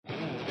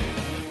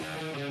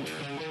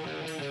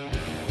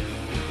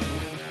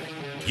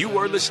You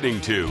are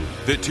listening to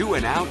the Two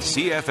and Out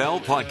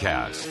CFL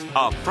podcast,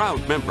 a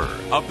proud member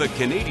of the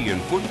Canadian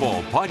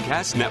Football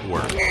Podcast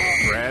Network.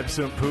 Grab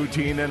some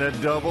poutine and a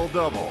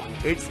double-double.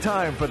 It's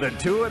time for the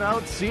Two and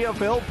Out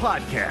CFL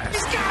podcast.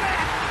 He's got it!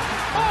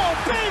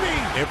 Oh,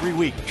 baby! Every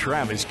week,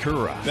 Travis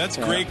Kura. That's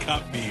Grey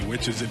Cup me,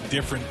 which is a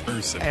different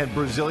person. And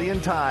Brazilian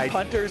Tide.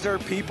 Punters are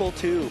people,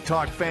 too.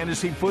 Talk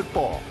fantasy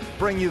football,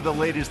 bring you the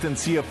latest in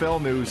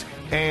CFL news,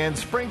 and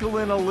sprinkle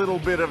in a little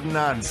bit of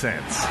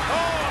nonsense.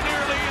 Oh,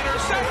 nearly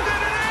intercepted.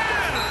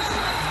 It is!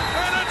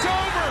 And it's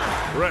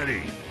over!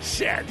 Ready,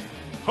 set,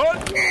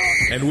 hunt!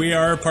 And we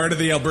are part of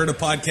the Alberta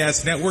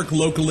Podcast Network,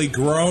 locally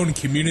grown,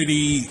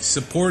 community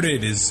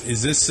supported.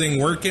 Is this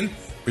thing working?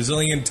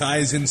 Brazilian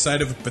ties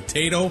inside of a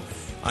potato.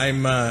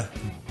 I'm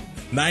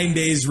 9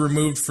 days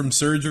removed from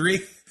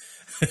surgery.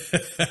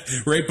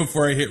 Right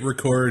before I hit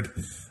record,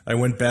 I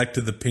went back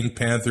to the Pink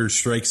Panther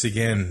Strikes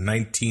Again,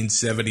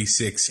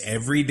 1976.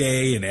 Every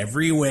day and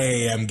every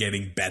way, I'm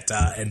getting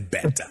better and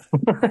better.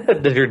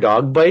 Does your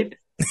dog bite?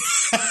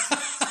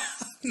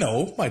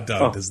 No, my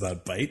dog does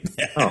not bite.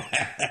 Oh.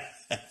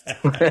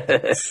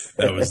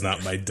 That was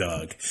not my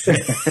dog.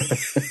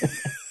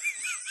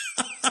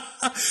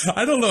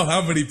 I don't know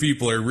how many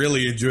people are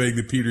really enjoying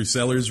the Peter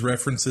Sellers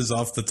references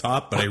off the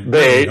top, but I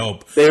really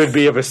hope. They would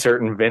be of a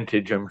certain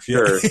vintage, I'm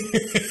sure.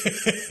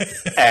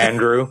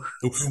 Andrew.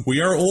 We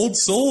are old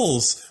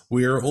souls.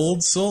 We are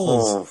old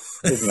souls. Oh,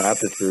 isn't that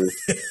the truth?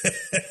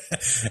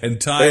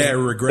 And Ty, I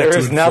regret to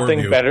inform you. There is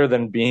nothing better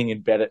than being in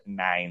bed at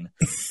 9.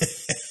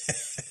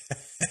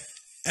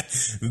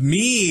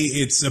 Me,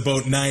 it's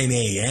about 9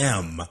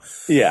 a.m.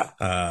 Yeah.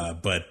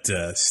 But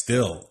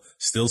still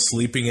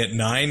sleeping at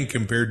 9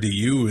 compared to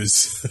you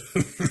is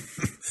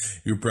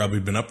you've probably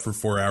been up for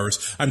 4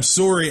 hours. I'm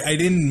sorry, I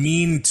didn't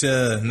mean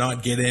to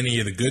not get any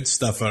of the good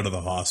stuff out of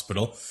the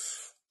hospital,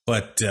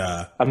 but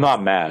I'm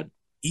not mad.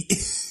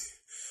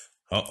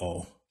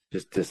 Uh-oh.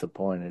 Just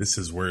disappointed. This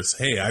is worse.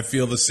 Hey, I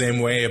feel the same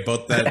way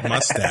about that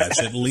mustache.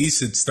 At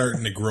least it's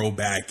starting to grow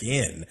back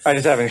in. I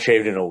just haven't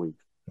shaved in a week.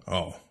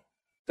 Oh.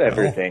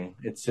 Everything.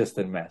 Oh. It's just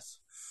a mess.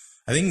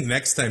 I think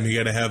next time you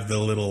got to have the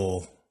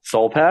little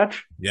soul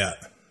patch. Yeah.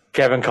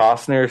 Kevin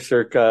Costner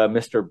circa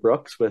Mr.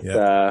 Brooks with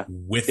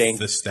Dane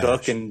the stash.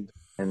 Cook and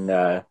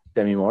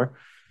Demi Moore.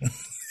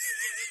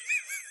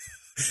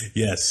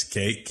 Yes,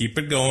 Kate, keep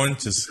it going.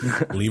 Just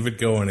leave it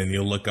going and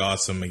you'll look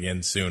awesome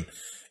again soon.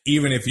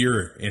 Even if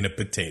you're in a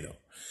potato.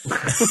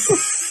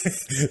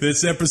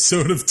 This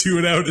episode of Two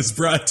and Out is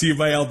brought to you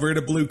by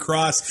Alberta Blue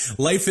Cross.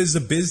 Life as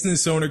a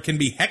business owner can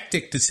be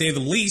hectic, to say the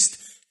least.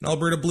 And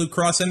Alberta Blue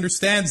Cross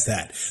understands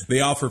that.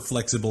 They offer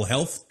flexible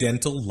health,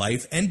 dental,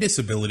 life, and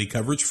disability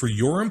coverage for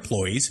your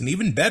employees. And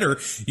even better,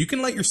 you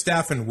can let your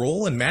staff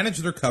enroll and manage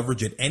their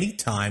coverage at any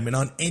time and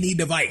on any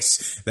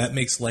device. That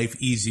makes life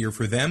easier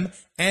for them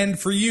and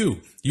for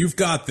you. You've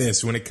got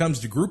this when it comes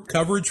to group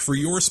coverage for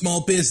your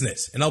small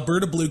business. And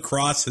Alberta Blue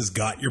Cross has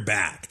got your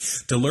back.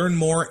 To learn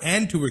more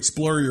and to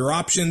explore your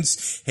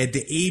options, head to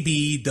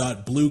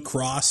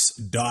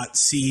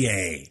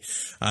ab.bluecross.ca.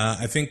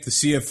 I think the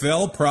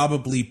CFL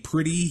probably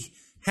pretty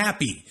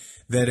happy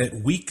that at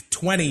week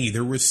 20,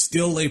 there was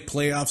still a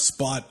playoff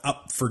spot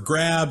up for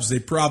grabs. They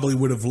probably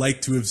would have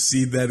liked to have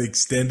seen that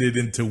extended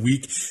into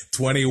week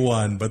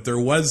 21, but there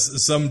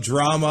was some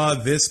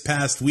drama this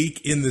past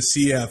week in the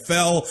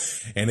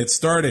CFL, and it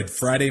started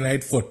Friday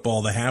Night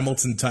Football. The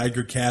Hamilton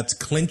Tiger Cats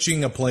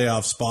clinching a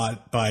playoff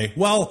spot by,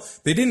 well,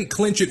 they didn't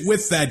clinch it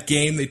with that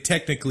game. They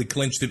technically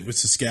clinched it with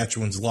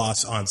Saskatchewan's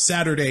loss on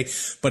Saturday,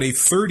 but a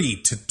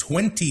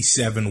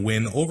 30-27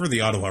 win over the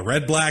Ottawa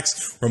Red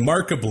Blacks.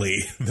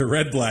 Remarkably, the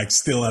Red Blacks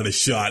still had a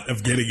shot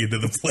of getting into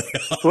the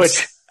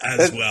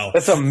playoffs well.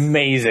 That's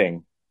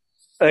amazing.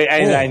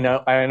 I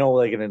know,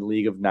 like in a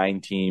league of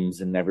 9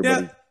 teams, and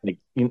everybody,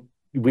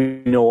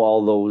 we know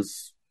all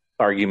those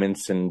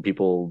arguments and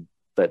people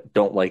that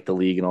don't like the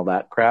league and all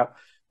that crap.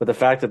 But the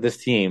fact that this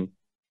team,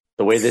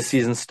 the way this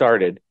season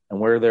started, and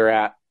where they're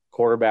at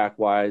quarterback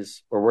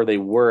wise, or where they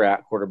were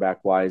at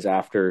quarterback wise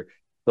after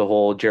the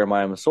whole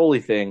Jeremiah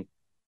Masoli thing,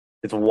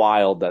 it's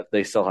wild that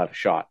they still had a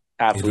shot.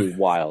 Absolutely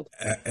wild.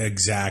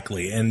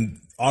 Exactly. And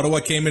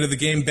Ottawa came into the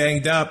game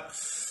banged up.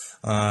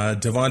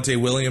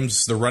 Devontae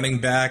Williams, the running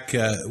back,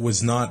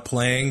 was not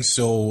playing.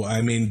 So,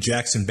 I mean,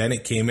 Jackson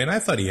Bennett came in. I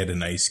thought he had a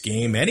nice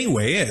game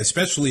anyway,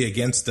 especially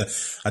against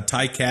a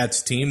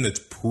Ticats team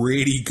that's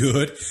pretty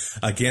good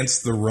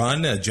against the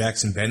run.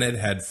 Jackson Bennett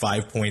had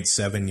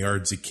 5.7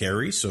 yards a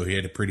carry, so he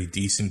had a pretty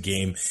decent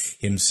game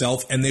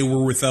himself. And they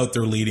were without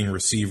their leading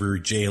receiver,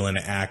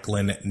 Jalen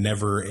Acklin.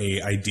 Never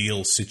a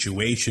ideal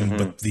situation,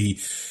 but the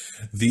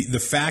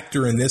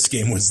factor in this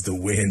game was the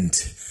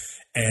wind.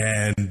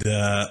 And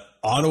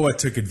Ottawa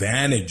took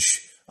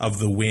advantage of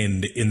the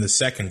wind in the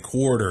second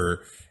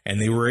quarter, and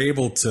they were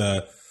able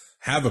to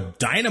have a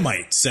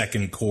dynamite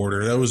second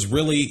quarter. That was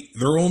really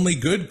their only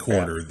good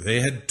quarter. Yeah. They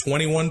had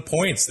 21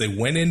 points. They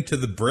went into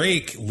the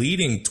break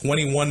leading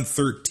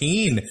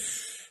 21-13,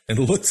 and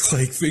it looked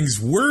like things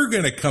were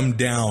going to come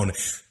down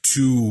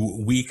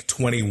to week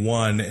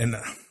 21. And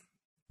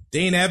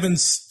Dane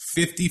Evans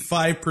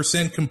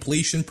 55%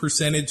 completion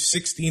percentage,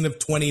 16 of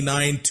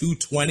 29,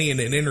 220 and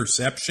an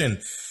interception.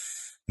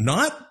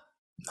 Not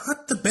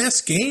the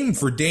best game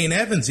for Dane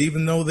Evans,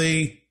 even though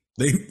they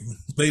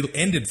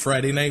ended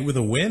Friday night with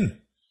a win.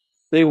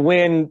 They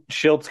win.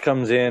 Schultz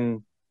comes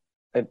in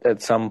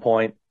at some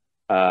point.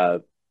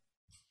 About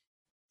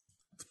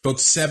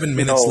 7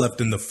 minutes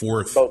left in the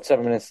fourth. About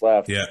 7 minutes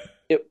left. Yeah.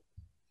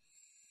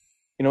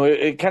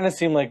 It kind of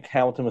seemed like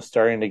Hamilton was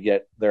starting to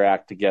get their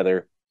act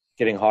together,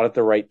 getting hot at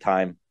the right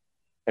time.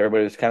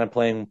 Everybody was kind of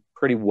playing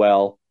pretty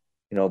well.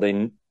 They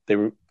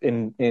were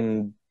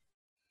in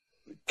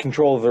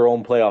control of their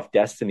own playoff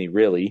destiny,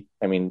 really.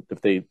 I mean,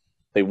 if they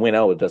win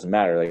out, it doesn't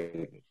matter.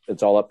 Like,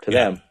 it's all up to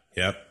them.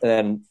 Yep. And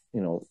then,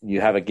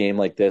 you have a game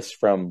like this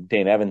from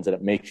Dane Evans, and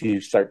it makes you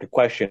start to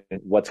question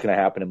what's going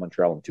to happen in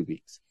Montreal in 2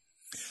 weeks.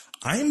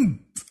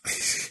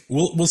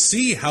 We'll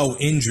see how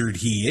injured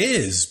he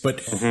is, but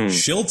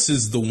Schultz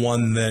is the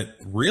one that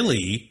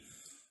really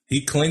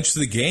he clinched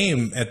the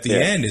game at the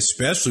end,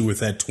 especially with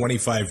that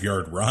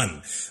 25-yard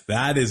run.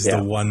 That is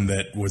the one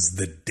that was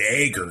the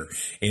dagger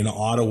in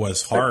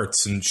Ottawa's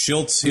hearts. And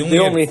Schultz, the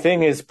only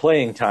thing is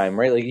playing time,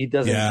 right? Like, he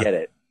doesn't get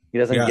it. He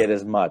doesn't get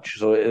as much.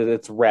 So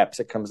it's reps.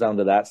 It comes down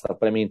to that stuff.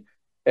 But I mean,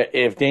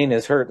 if Dane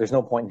is hurt, there's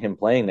no point in him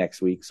playing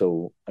next week.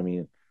 So, I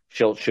mean,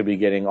 Schultz should be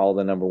getting all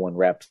the number one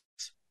reps,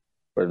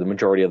 or the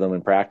majority of them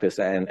in practice,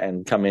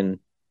 and come in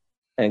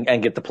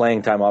and get the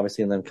playing time,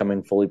 obviously, and then come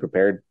in fully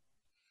prepared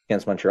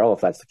against Montreal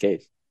if that's the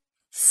case.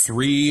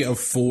 3 of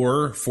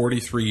 4,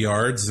 43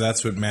 yards.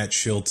 That's what Matt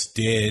Schultz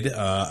did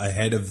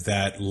ahead of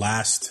that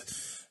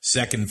last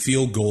second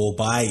field goal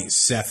by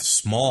Seth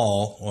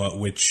Small,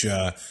 which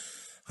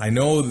I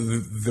know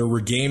there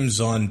were games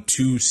on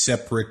 2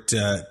 separate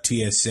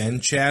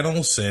TSN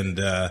channels, and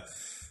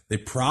they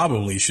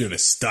probably should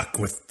have stuck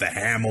with the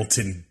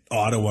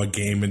Hamilton-Ottawa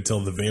game until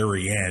the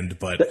very end.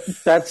 But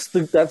that's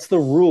the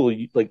rule.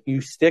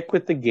 You stick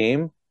with the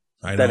game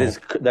that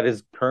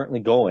is currently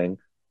going,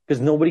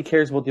 because nobody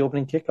cares about the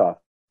opening kickoff.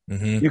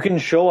 You can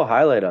show a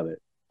highlight of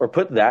it or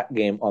put that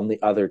game on the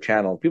other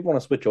channel. If people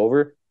want to switch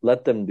over,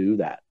 let them do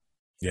that.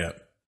 Yeah,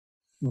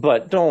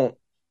 but don't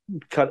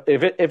cut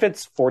if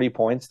it's 40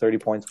 points, 30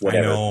 points,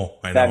 whatever. I know.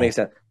 That makes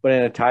sense. But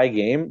in a tie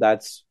game,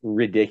 that's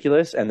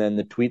ridiculous. And then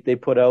the tweet they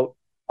put out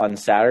on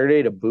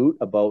Saturday to boot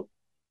about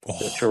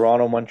the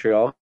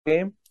Toronto-Montreal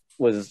game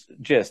was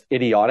just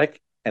idiotic,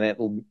 and it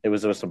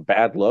was a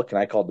bad look, and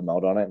I called them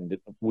out on it, and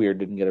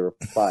didn't get a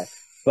reply.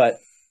 But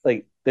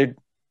the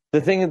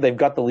thing is, they've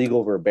got the league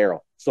over a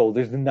barrel, so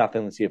there's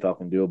nothing the CFL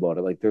can do about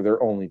it. Like, they're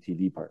their only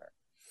TV partner,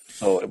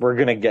 so we're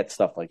gonna get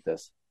stuff like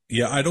this.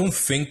 Yeah, I don't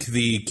think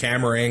the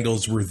camera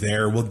angles were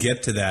there. We'll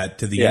get to that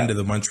to the end of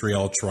the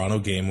Montreal-Toronto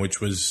game,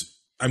 which was,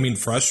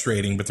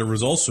 frustrating, but there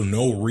was also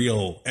no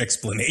real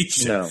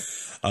explanation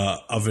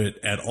of it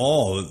at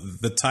all.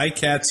 The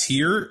Ticats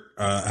here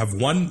have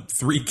won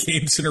 3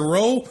 games in a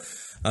row.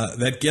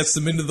 That gets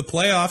them into the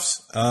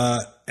playoffs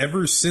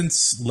ever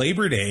since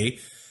Labor Day.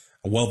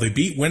 Well, they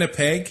beat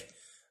Winnipeg,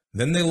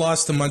 then they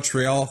lost to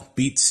Montreal,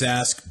 beat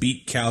Sask,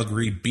 beat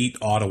Calgary, beat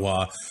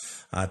Ottawa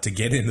to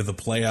get into the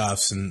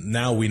playoffs. And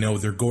now we know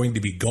they're going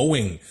to be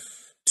going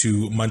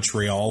to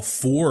Montreal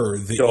for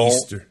the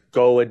Eastern.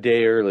 Go a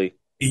day early.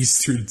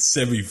 Eastern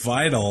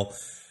semifinal.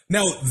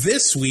 Now,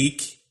 this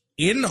week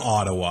in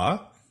Ottawa,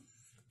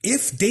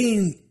 if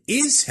Dane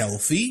is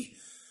healthy,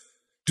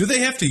 do they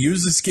have to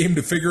use this game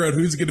to figure out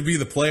who's going to be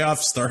the playoff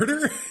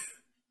starter?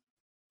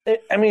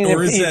 I mean,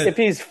 if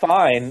he's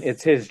fine,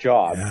 it's his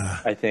job,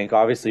 I think,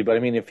 obviously. But I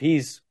mean, if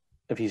he's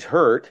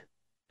hurt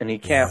and he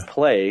can't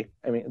play,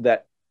 I mean,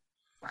 that.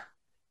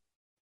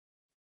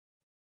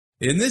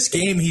 In this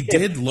game, he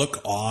did look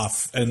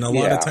off, and a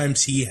lot of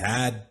times he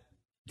had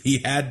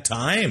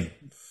time.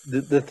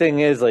 The thing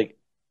is,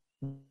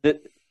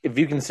 if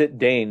you can sit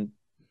Dane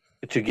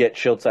to get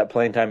Schultz that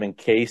playing time in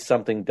case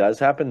something does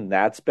happen,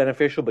 that's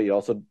beneficial. But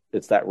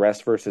it's that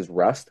rest versus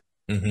rust.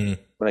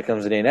 Mm-hmm. When it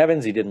comes to Dane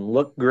Evans, he didn't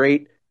look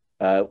great.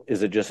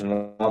 Is it just an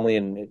anomaly,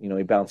 and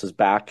he bounces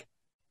back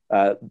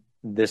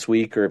this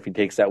week, or if he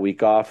takes that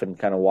week off and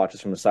kind of watches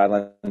from the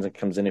sidelines and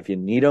comes in if you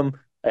need him?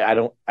 I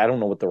don't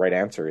know what the right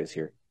answer is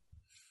here.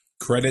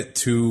 Credit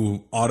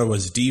to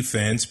Ottawa's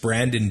defense.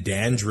 Brandon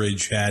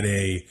Dandridge had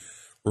a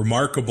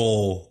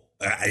remarkable.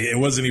 It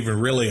wasn't even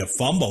really a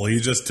fumble. He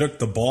just took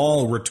the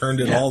ball,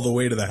 returned it all the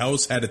way to the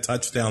house, had a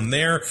touchdown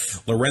there.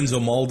 Lorenzo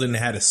Malden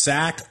had a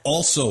sack,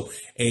 also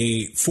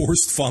a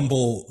forced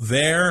fumble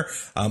there.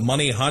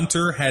 Money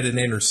Hunter had an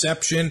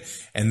interception,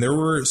 and there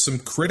were some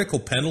critical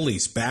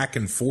penalties back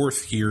and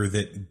forth here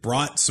that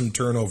brought some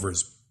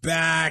turnovers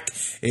back.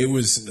 It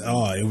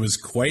was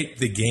quite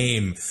the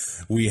game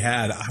we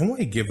had. I want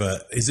to give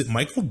is it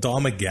Michael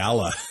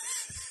Domagala?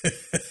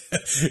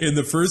 In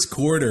the first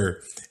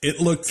quarter,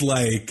 it looked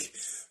like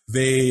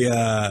they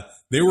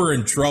were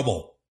in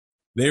trouble.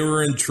 They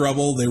were in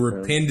trouble. They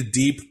were pinned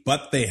deep,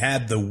 but they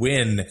had the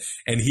win.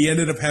 And he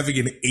ended up having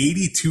an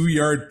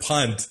 82-yard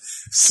punt,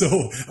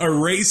 so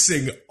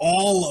erasing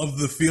all of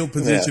the field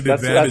position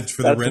advantage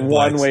for the Red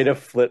Blacks. That's one way to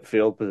flip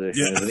field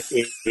position, is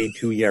an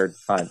 82-yard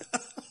punt.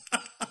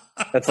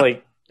 That's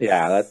like,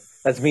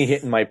 that's me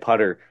hitting my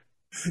putter,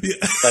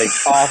 like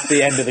off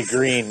the end of the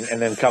green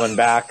and then coming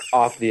back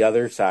off the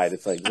other side.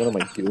 It's like, what am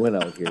I doing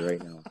out here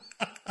right now?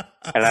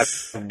 And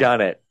I've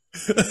done it. I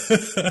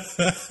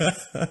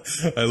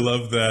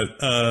love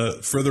that.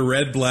 For the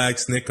Red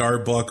Blacks, Nick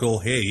Arbuckle,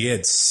 hey, he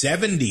had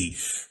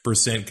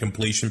 70%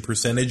 completion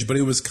percentage, but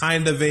it was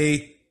kind of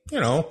a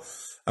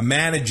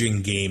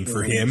managing game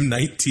for him.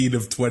 19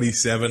 of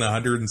 27,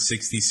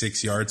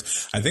 166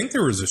 yards. I think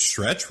there was a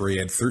stretch where he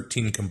had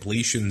 13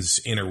 completions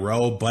in a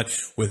row, but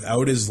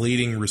without his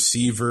leading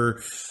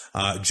receiver,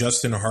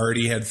 Justin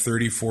Hardy had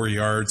 34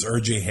 yards.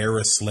 RJ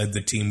Harris led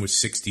the team with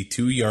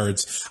 62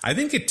 yards. I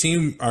think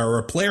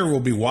a player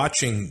will be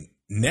watching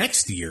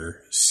next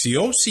year,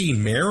 Siosi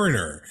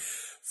Mariner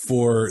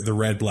for the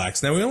Red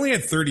Blacks. Now, he only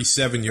had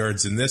 37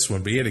 yards in this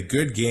one, but he had a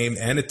good game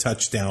and a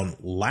touchdown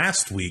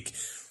last week.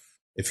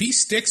 If he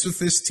sticks with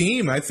this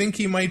team, I think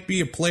he might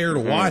be a player to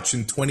watch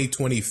in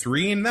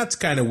 2023, and that's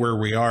kind of where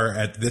we are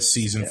at this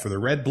season for the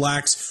Red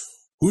Blacks.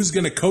 Who's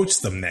going to coach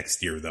them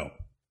next year, though?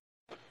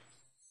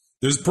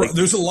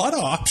 There's a lot of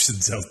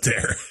options out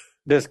there.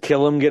 Does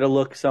Killam get a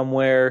look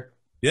somewhere?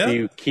 Yeah. Do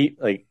you keep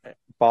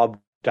Bob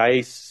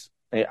Dice?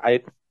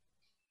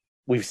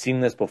 We've seen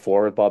this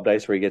before with Bob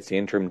Dice, where he gets the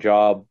interim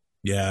job.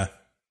 Yeah,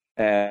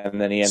 and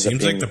then he ends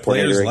Seems up being like the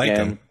players again. like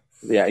him.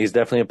 Yeah, he's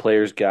definitely a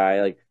player's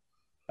guy.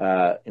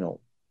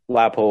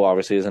 Lapo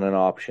obviously isn't an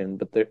option,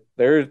 but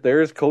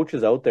there's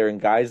coaches out there and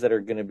guys that are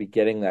going to be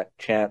getting that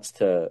chance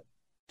to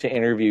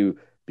interview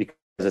because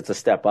it's a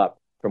step up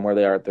from where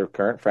they are at their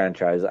current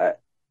franchise.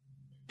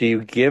 Do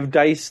you give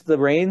Dice the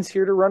reins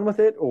here to run with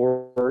it,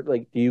 or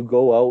do you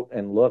go out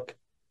and look?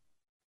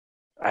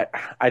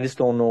 I just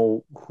don't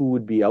know who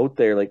would be out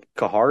there. Like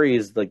Kahari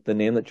is the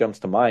name that jumps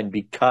to mind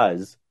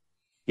because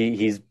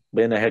he's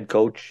been a head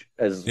coach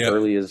as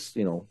early as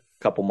a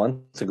couple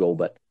months ago,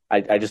 but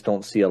I just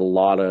don't see a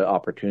lot of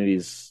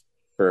opportunities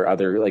for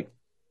other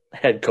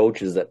head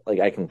coaches that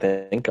I can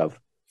think of.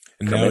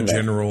 And now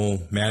general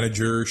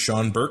manager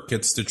Sean Burke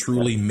gets to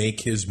truly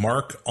make his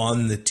mark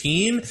on the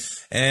team.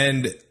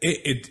 And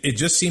it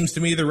just seems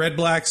to me the Red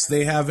Blacks,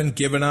 they haven't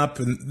given up,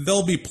 and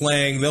they'll be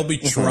playing. They'll be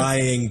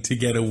trying to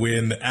get a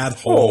win at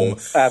home.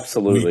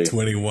 Absolutely. Week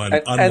 21.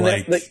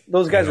 And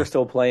those guys are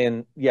still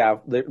playing. Yeah,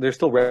 they're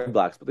still Red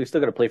Blacks, but they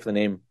still got to play for the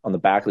name on the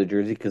back of the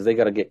jersey because they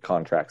got to get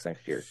contracts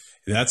next year.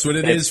 That's what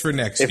it is for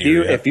next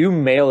year. If you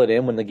mail it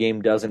in when the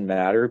game doesn't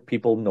matter,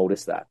 people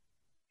notice that.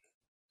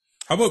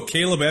 How about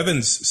Caleb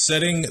Evans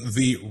setting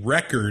the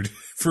record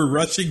for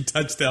rushing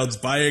touchdowns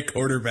by a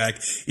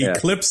quarterback,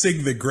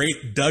 eclipsing the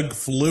great Doug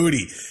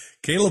Flutie?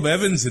 Caleb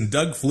Evans and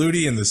Doug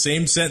Flutie in the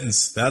same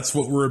sentence. That's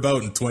what we're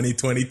about in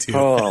 2022.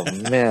 Oh,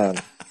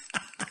 man.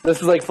 This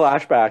is like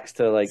flashbacks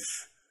to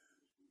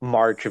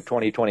March of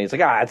 2020. It's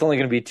it's only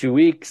going to be 2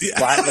 weeks.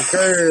 Flatten the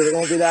curve. It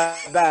won't be that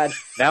bad.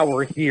 Now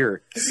we're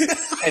here.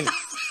 And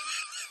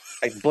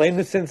I blame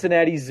the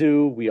Cincinnati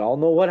Zoo. We all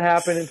know what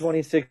happened in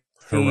 2016.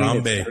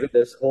 Harambe. Started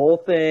this whole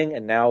thing,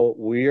 and now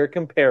we are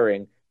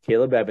comparing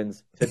Caleb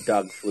Evans to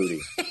Doug Flutie.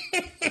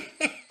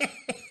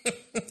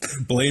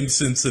 Blame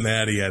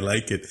Cincinnati. I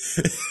like it.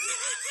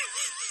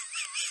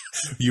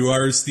 You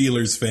are a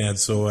Steelers fan,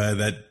 so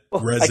that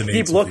resonates. I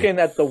keep looking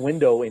at the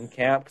window in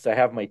camp because I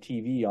have my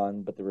TV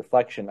on, but the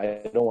reflection, I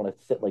don't want to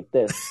sit like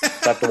this. I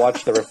have to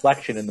watch the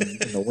reflection in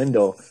the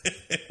window of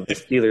the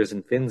Steelers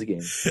and Finns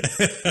game.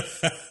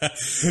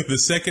 The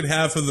second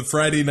half of the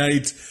Friday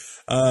night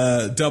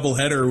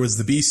doubleheader was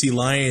the BC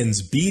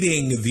Lions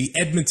beating the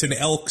Edmonton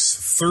Elks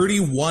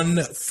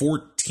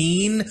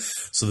 31-14.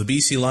 So the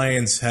BC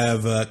Lions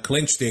have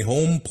clinched a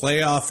home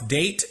playoff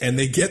date, and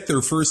they get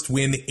their first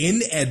win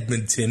in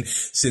Edmonton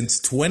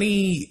since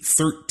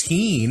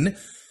 2013.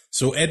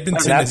 So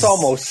Edmonton, that's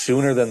almost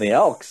sooner than the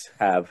Elks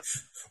have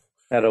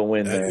had a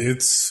win there.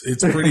 It's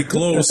pretty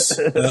close.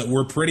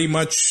 We're pretty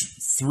much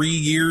 3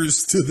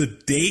 years to the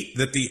date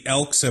that the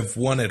Elks have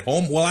won at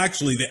home. Well,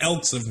 actually, the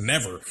Elks have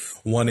never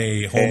won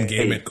a home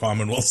game at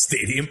Commonwealth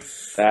Stadium.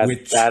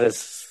 That is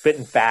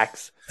spitting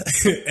facts.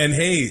 And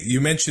hey, you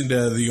mentioned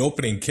the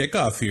opening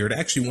kickoff here. It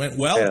actually went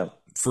well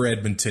for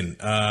Edmonton.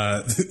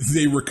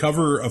 They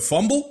recover a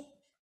fumble.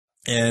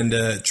 And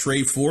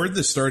Trey Ford,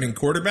 the starting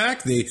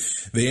quarterback, they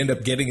end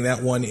up getting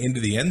that one into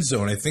the end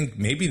zone. I think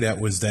maybe that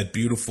was that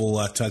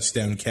beautiful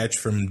touchdown catch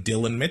from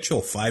Dylan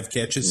Mitchell. 5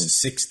 catches,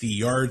 60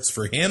 yards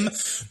for him.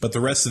 But the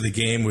rest of the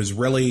game was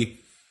really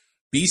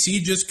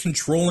BC just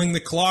controlling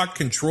the clock,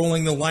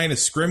 controlling the line of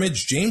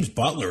scrimmage. James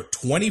Butler,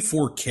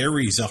 24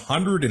 carries,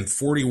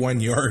 141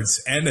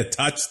 yards, and a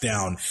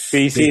touchdown.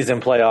 BC's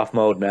in playoff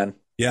mode, man.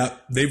 Yeah,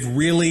 they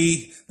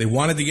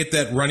wanted to get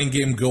that running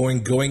game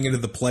going into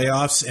the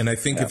playoffs, and I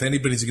think if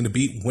anybody's going to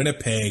beat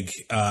Winnipeg,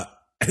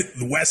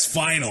 the West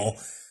Final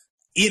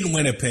in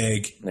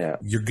Winnipeg,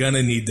 you're going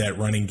to need that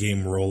running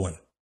game rolling.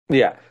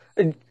 Yeah,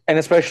 and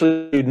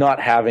especially not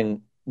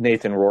having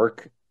Nathan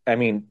Rourke. I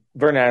mean,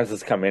 Vern Adams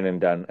has come in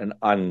and done an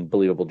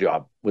unbelievable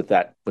job with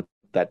that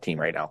team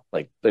right now.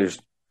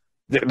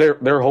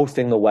 They're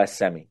hosting the West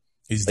Semi.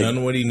 He's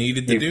done what he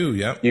needed to do.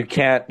 Yeah, you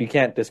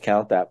can't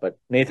discount that. But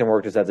Nathan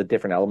Rourke just adds a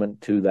different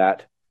element to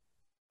that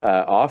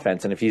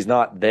offense, and if he's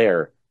not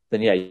there,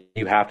 then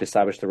you have to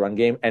establish the run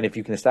game. And if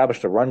you can establish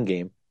the run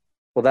game,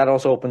 well, that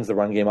also opens the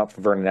run game up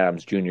for Vernon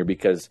Adams Jr.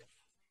 because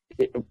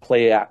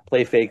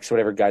play fakes,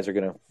 whatever guys are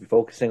going to be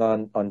focusing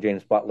on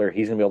James Butler,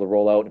 he's going to be able to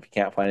roll out. If he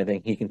can't find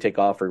anything, he can take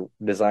off or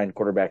design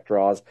quarterback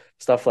draws,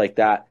 stuff like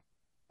that.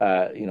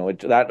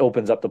 That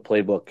opens up the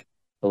playbook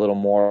a little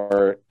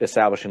more,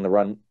 establishing the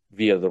run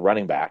via the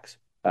running backs.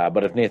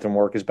 But if Nathan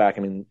Rourke is back,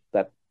 I mean,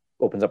 that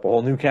opens up a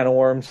whole new can of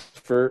worms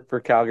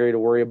for Calgary to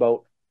worry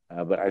about.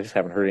 But I just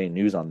haven't heard any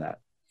news on that.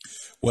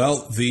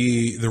 Well,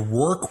 the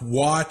Rourke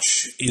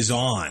watch is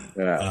on.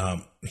 Yeah.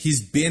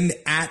 He's been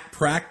at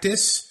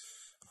practice.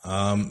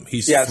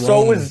 He's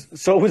thrown...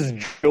 so was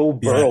Joe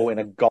Burrow in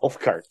a golf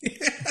cart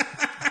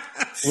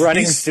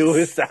running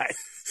suicide.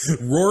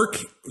 Rourke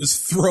was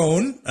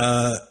thrown.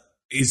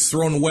 He's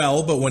thrown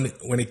well, but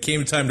when it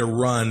came time to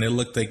run, it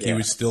looked like he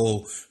was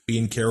still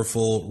being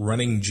careful,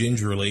 running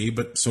gingerly.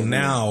 But so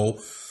now,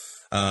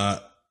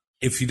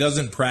 if he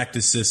doesn't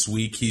practice this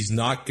week, he's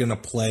not going to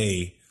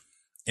play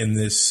in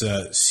this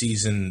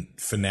season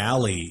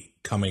finale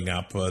coming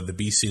up. The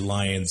BC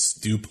Lions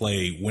do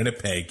play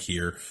Winnipeg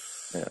here.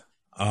 Yeah.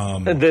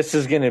 And this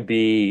is going to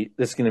be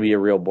a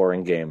real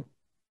boring game.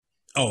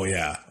 Oh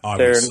yeah,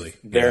 obviously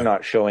they're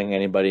not showing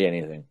anybody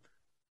anything.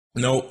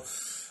 Nope.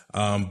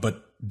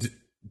 But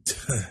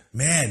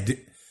man,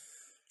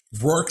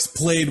 Rourke's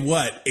played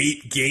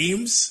 8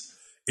 games?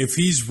 If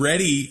he's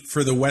ready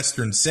for the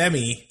Western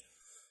Semi,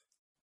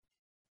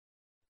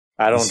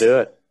 I don't do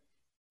it.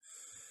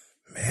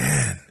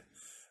 Man,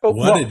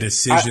 what a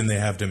decision they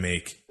have to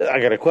make. I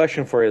got a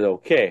question for you though.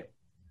 Okay,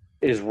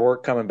 is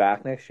Rourke coming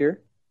back next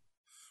year?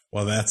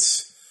 Well,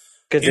 that's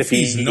because if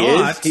he's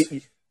not,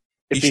 he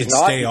should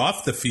stay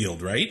off the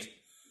field, right?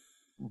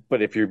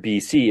 But if you're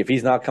BC, if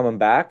he's not coming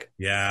back,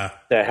 the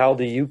hell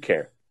do you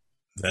care?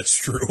 That's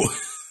true.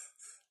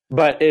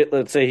 But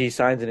let's say he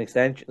signs an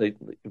extension. Like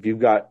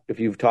if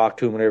you've talked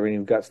to him, whatever, and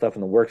you've got stuff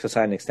in the works to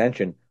sign an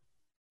extension,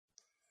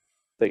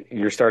 like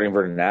you're starting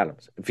Vernon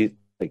Adams. If he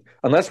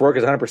unless Rourke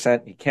is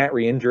 100%, he can't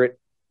re-injure it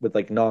with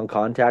then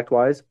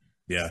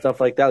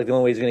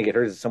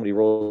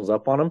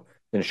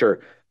sure.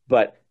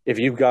 But if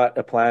you've got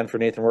a plan for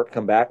Nathan Rourke to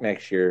come back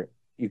next year,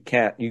 you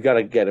got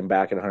to get him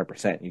back at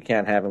 100%. You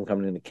can't have him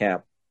coming into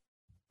camp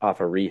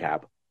off a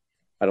rehab.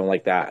 I don't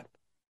like that.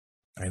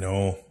 I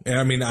know.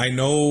 I mean, I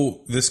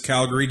know this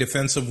Calgary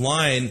defensive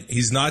line,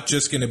 he's not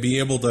just going to be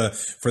able to,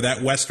 for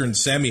that Western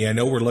Semi, I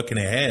know we're looking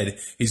ahead,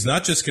 he's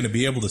not just going to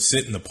be able to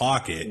sit in the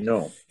pocket.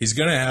 No. He's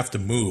going to have to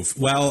move.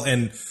 Well,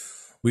 and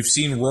we've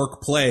seen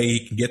Rourke play.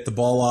 He can get the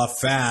ball off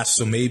fast,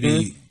 so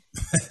maybe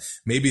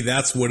maybe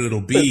that's what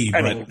it'll be.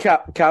 I mean,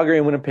 Calgary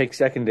and Winnipeg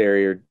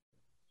secondary are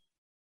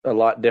a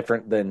lot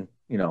different than,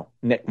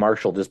 Nick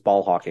Marshall just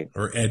ball hawking.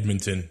 Or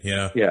Edmonton,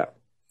 yeah. Yeah.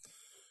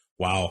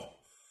 Wow.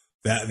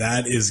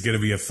 That is going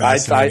to be a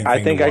fascinating thing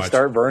I think to watch. I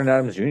start Vernon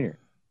Adams Jr.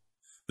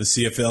 The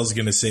CFL is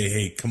going to say,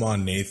 hey, come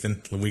on,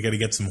 Nathan. We got to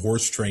get some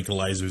horse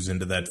tranquilizers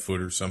into that foot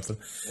or something.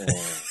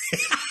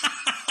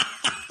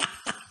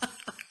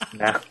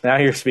 Now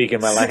you're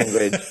speaking my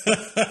language.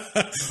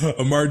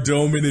 Amar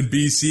Doman in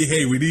BC,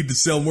 hey, we need to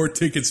sell more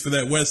tickets for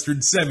that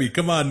Western Semi.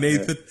 Come on,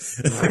 Nathan.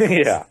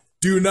 Yeah.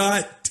 Do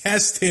not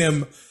test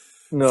him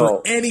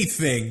for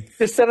anything.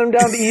 Just send him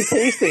down to East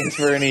Hastings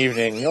for an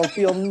evening. You'll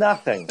feel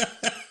nothing.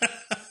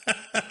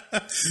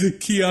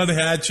 Keon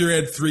Hatcher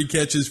had 3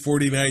 catches,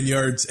 49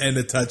 yards, and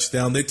a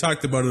touchdown. They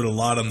talked about it a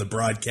lot on the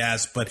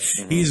broadcast, but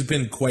he's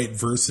been quite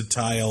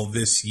versatile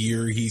this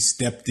year. He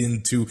stepped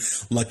into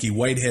Lucky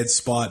Whitehead's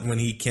spot when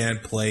he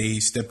can't play. He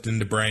stepped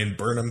into Brian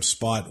Burnham's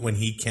spot when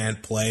he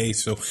can't play.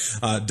 So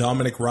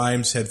Dominic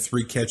Rhymes had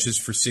 3 catches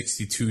for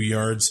 62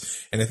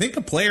 yards. And I think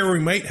a player we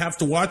might have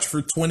to watch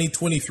for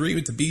 2023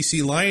 with the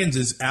BC Lions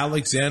is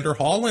Alexander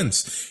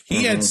Hollins.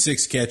 He had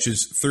 6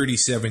 catches,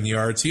 37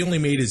 yards. He only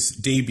made his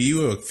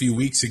debut a few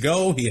weeks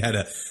ago. He had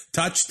a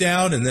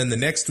touchdown, and then the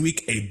next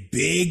week a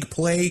big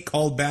play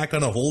called back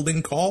on a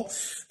holding call.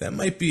 That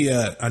might be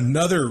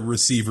another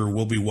receiver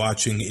we'll be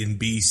watching in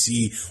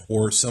BC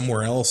or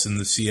somewhere else in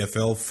the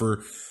CFL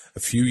for a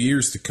few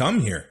years to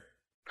come here.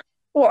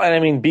 Well, and I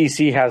mean,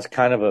 BC has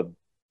kind of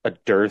a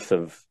dearth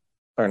of,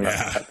 or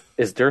not,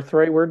 is dearth the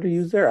right word to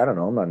use there? I don't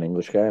know. I'm not an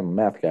English guy. I'm a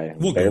math guy.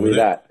 We'll go with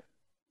that.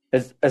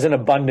 As an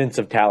abundance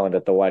of talent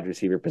at the wide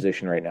receiver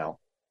position right now.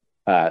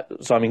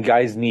 So I mean,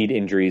 guys need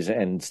injuries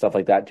and stuff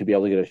like that to be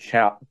able to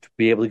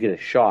get a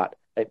shot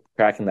at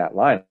cracking that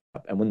lineup.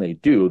 And when they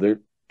do,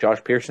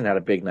 Josh Pearson had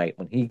a big night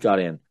when he got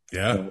in.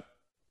 Yeah.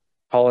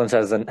 Hollins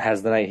has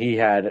the night he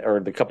had, or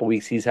the couple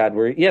weeks he's had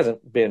where he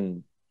hasn't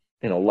been,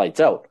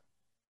 lights out,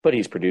 but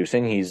he's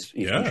producing. He's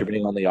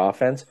contributing on the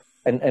offense.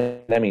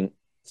 And I mean,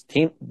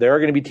 there are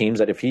going to be teams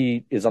that if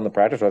he is on the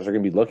practice roster, they're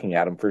going to be looking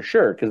at him for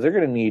sure because they're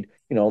going to need,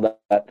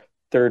 that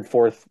third,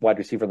 fourth wide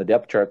receiver on the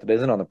depth chart that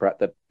isn't going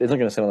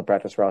to sit on the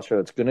practice roster,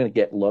 that's going to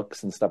get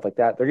looks and stuff like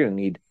that. They're going to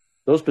need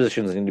those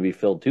positions need to be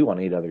filled too on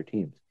 8 other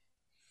teams.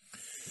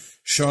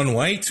 Sean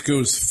White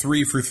goes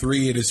 3 for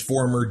 3 at his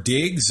former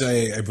digs.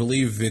 I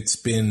believe it's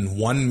been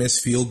one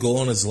missed field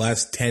goal in his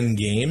last 10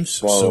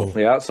 games.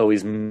 Well, so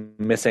he's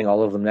missing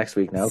all of them next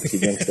week now because he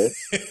jinxed it.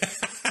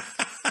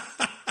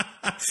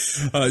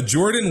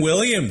 Jordan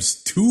Williams,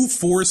 2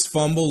 forced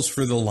fumbles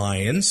for the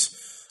Lions.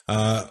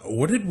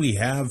 What did we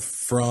have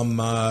from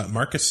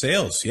Marcus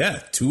Sayles?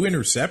 Yeah, 2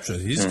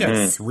 interceptions. He's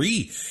got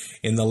 3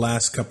 in the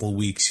last couple of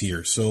weeks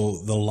here.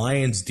 So the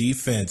Lions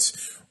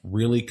defense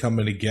really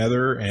coming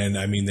together. And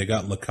I mean, they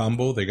got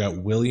Lacombo, they got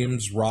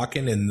Williams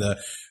rocking, and the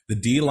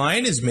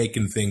D-line is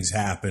making things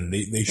happen.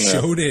 They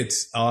showed it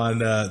on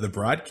the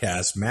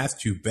broadcast.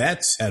 Matthew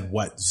Betts had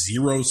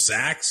 0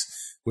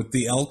 sacks with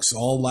the Elks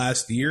all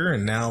last year,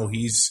 and now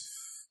he's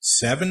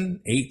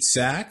 7-8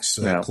 sacks,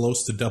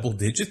 close to double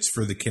digits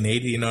for the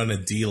Canadian on a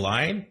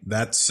D-line.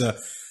 That's a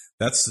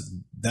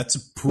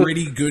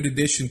pretty good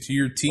addition to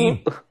your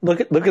team. Look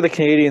at the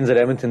Canadians that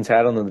Edmonton's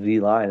had on the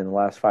D-line in the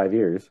last 5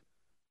 years,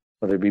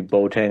 whether it be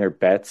Boateng or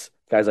Betts,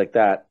 guys like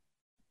that.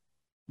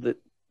 The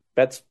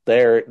Betts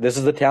there. This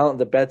is the talent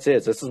that Betts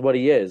is. This is what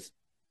he is.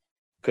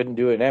 Couldn't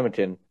do it in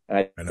Edmonton.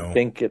 And I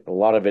think a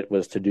lot of it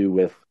was to do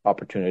with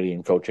opportunity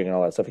and coaching and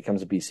all that stuff. He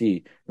comes to BC,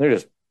 and they're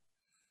just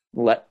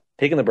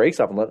taking the brakes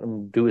off and letting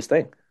him do his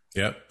thing.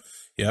 Yep.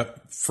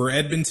 For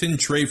Edmonton,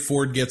 Trey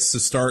Ford gets the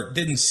start.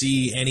 Didn't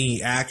see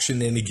any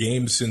action in the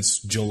game since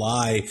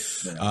July.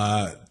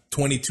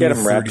 22 of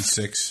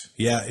 36.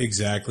 Yeah,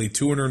 exactly.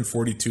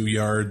 242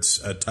 yards,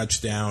 a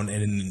touchdown,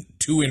 and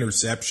 2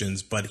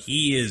 interceptions. But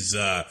he's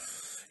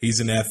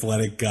an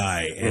athletic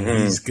guy, and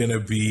he's going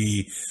to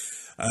be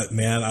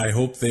man, I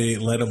hope they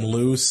let him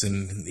loose,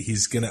 and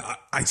he's going to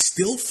 – I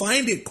still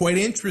find it quite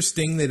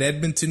interesting that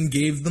Edmonton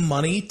gave the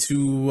money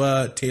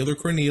to Taylor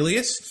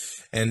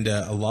Cornelius, and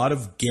a lot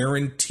of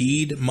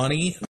guaranteed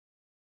money,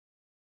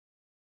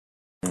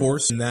 of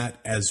course, in that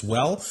as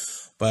well.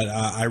 But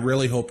I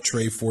really hope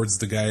Trey Ford's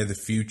the guy of the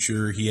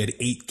future. He had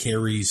 8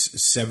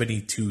 carries,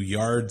 72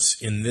 yards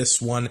in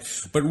this one.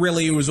 But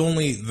really, it was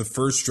only the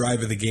first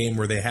drive of the game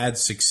where they had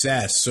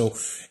success. So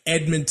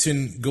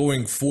Edmonton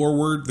going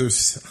forward,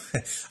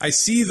 I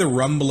see the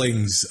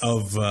rumblings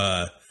of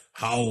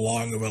how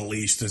long of a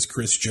leash does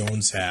Chris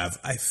Jones have.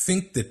 I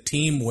think the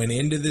team went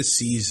into the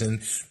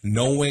season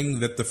knowing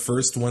that the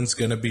first one's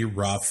going to be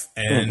rough,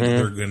 and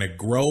they're going to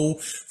grow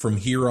from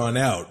here on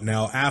out.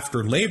 Now,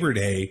 after Labor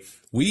Day,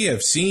 we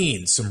have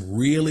seen some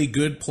really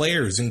good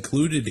players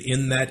included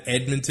in that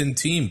Edmonton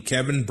team.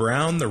 Kevin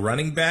Brown, the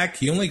running back,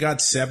 he only got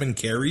 7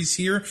 carries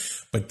here,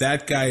 but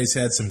that guy has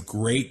had some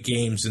great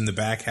games in the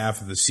back half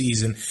of the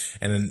season,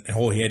 and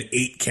he had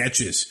 8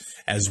 catches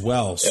as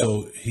well. Yep.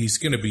 So he's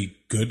going to be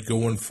good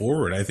going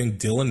forward. I think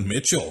Dylan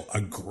Mitchell, a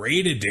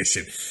great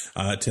addition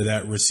to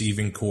that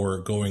receiving core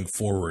going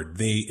forward.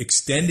 They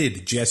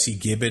extended Jesse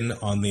Gibbon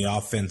on the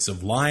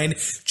offensive line,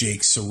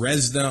 Jake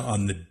Serezna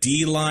on the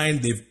D line.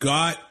 They've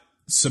got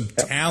some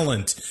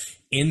talent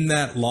in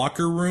that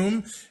locker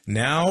room.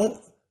 Now,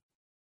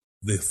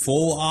 the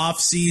full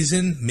off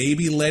season,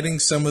 maybe letting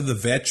some of the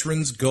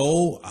veterans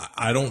go.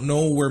 I don't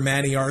know where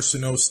Manny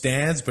Arsenault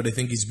stands, but I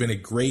think he's been a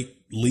great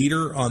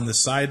leader on the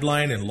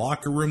sideline and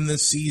locker room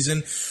this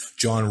season.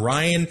 John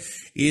Ryan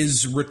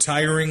is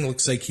retiring.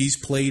 Looks like he's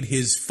played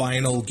his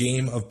final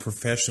game of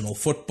professional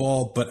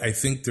football, but I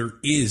think there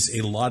is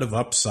a lot of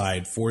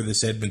upside for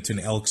this Edmonton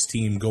Elks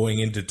team going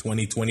into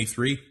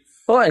 2023.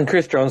 Well, and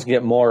Chris Jones can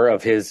get more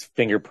of his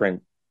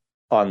fingerprint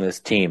on this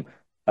team.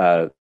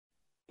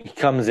 He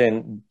comes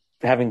in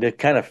having to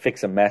kind of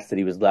fix a mess that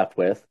he was left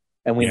with,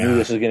 and we knew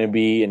this was going to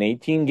be an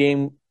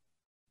 18-game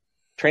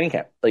training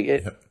camp. Like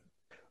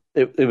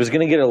it was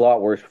going to get a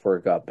lot worse before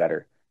it got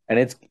better, and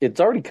it's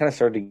already kind of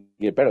started to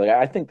get better. Like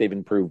I think they've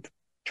improved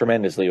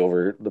tremendously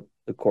over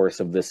the course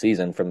of this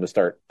season from the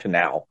start to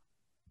now.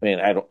 I mean,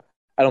 I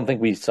don't think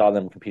we saw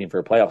them competing for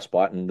a playoff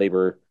spot, and they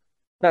were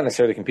not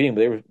necessarily competing,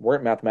 but they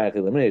weren't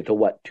mathematically eliminated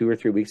until 2 or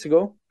 3 weeks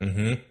ago.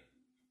 Mm-hmm.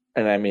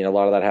 And I mean, a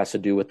lot of that has to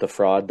do with the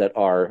frauds that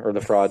are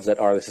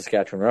the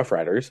Saskatchewan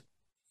Roughriders.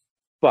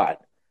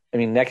 But I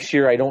mean, next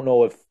year, I don't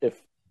know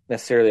if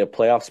necessarily a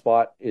playoff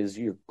spot is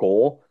your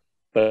goal,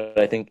 but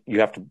I think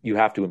you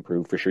have to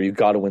improve for sure. You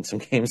got to win some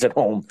games at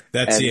home.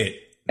 That's it.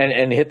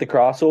 And hit the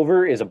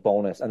crossover is a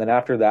bonus. And then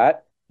after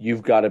that, you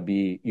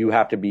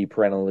have to be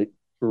perennially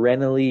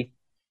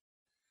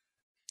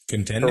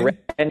contending.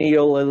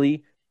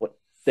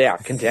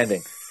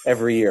 Contending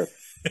every year.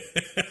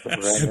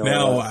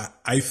 Now,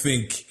 I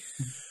think,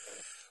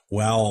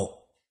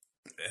 well,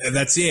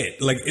 that's it.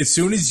 Like, as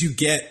soon as you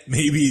get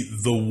maybe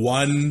the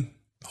one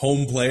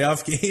home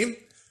playoff game,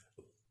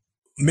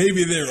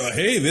 maybe they're like,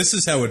 hey, this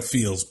is how it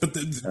feels. But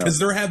because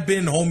there have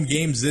been home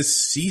games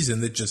this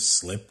season that just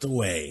slipped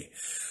away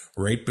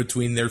right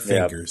between their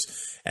fingers.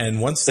 Yep.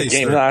 And once the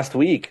game last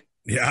week.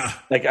 Yeah.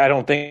 Like, I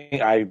don't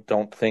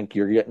think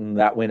you're getting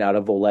that win out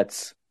of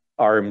Ouellette's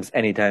arms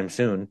anytime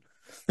soon.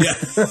 Yeah,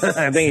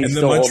 I think and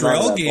the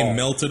Montreal game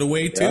melted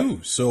away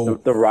too. So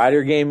the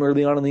Rider game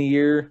early on in the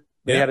year,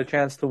 they had a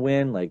chance to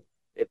win. Like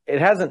it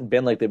hasn't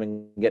been like they've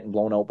been getting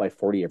blown out by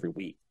 40 every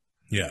week.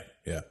 Yeah.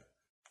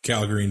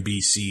 Calgary and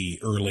BC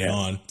early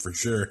on, for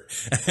sure.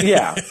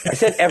 Yeah, I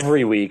said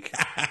every week.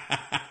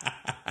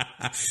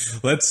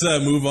 Let's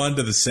move on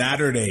to the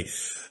Saturday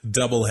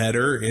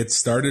doubleheader. It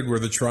started where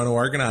the Toronto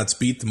Argonauts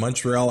beat the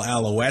Montreal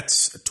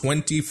Alouettes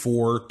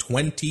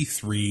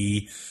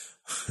 24-23.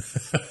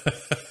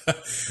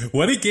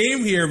 What a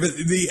game here. But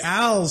the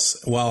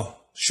Als,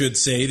 should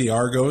say the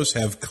Argos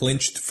have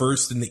clinched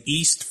first in the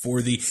East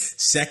for the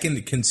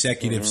second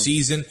consecutive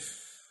season.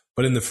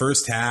 But in the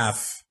first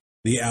half,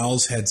 the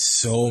Als had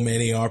so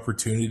many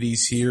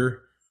opportunities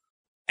here.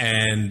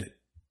 And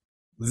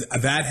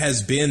that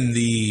has been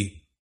the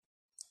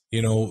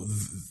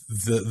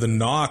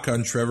knock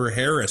on Trevor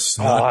Harris.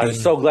 I'm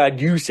so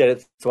glad you said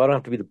it, so I don't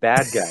have to be the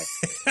bad guy.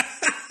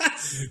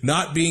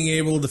 Not being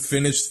able to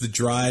finish the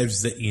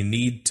drives that you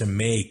need to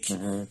make.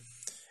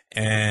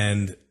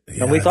 And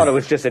we thought it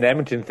was just an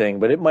Edmonton thing,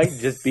 but it might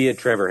just be a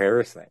Trevor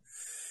Harris thing.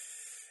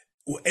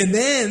 And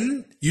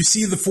then you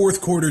see the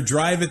fourth quarter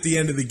drive at the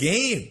end of the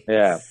game.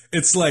 Yeah.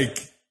 It's like,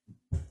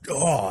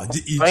 why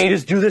don't you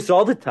just do this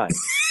all the time?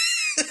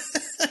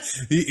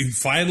 He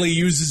finally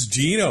uses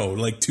Gino,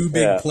 like 2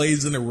 big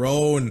plays in a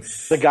row. And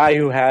the guy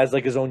who has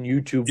like his own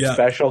YouTube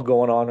special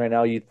going on right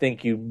now, you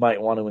think you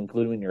might want to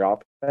include him in your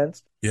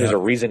offense. There's a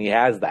reason he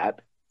has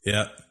that.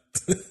 Yeah.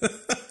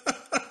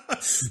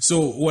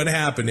 So what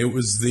happened? It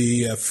was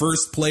the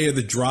first play of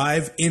the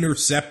drive,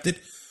 intercepted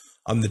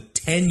on the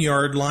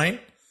 10-yard line.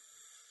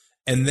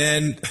 And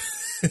then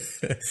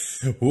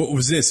what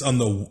was this? On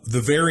the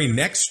very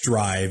next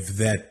drive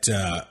that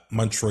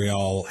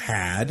Montreal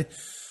had,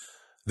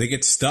 they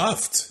get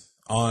stuffed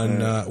on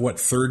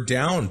third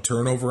down,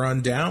 turnover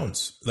on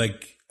downs. They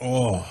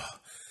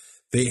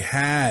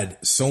had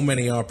so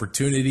many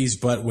opportunities,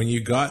 but when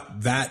you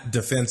got that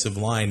defensive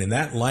line and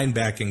that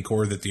linebacking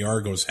core that the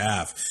Argos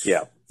have,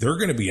 they're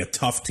going to be a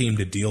tough team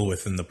to deal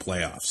with in the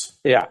playoffs.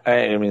 Yeah,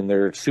 I mean,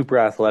 they're super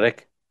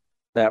athletic,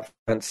 that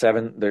front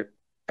seven,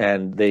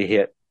 and they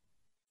hit,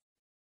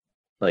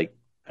 like,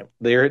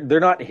 they're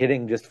not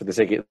hitting just for the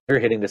sake of, they're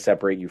hitting to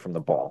separate you from the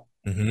ball.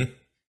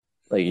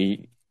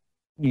 Like,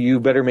 you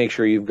better make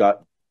sure you've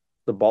got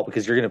the ball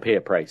because you're going to pay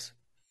a price.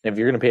 If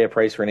you're going to pay a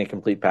price for an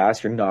incomplete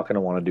pass, you're not going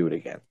to want to do it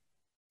again.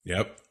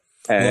 Yep.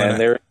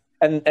 And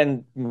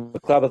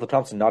McLeod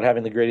Bethel-Thompson not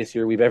having the greatest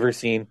year we've ever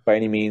seen by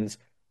any means.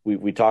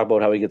 We talk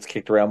about how he gets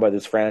kicked around by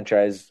this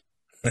franchise,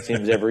 it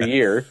seems, every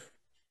year.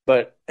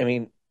 But, I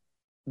mean,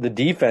 the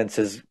defense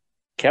has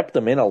kept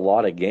them in a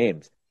lot of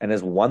games and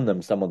has won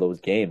them some of those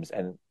games.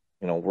 And,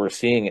 we're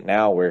seeing it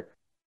now where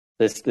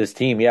this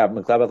team,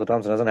 McLeod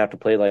Bethel-Thompson doesn't have to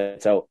play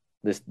lights out.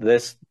 This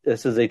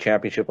is a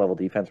championship level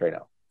defense right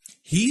now.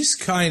 He's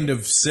kind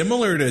of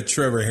similar to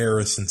Trevor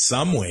Harris in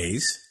some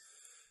ways.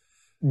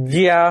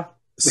 Yeah.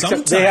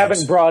 Sometimes they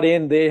haven't brought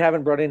in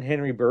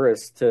Henry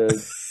Burris to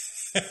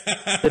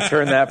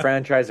turn that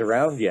franchise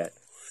around yet.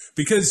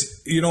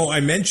 Because, I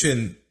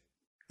mentioned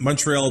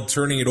Montreal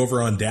turning it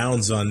over on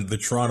downs on the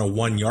Toronto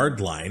 1-yard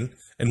line.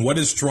 And what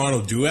does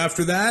Toronto do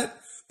after that?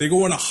 They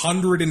go on a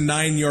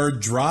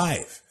 109-yard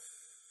drive.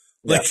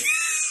 Like,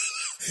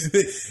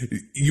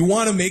 you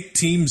want to make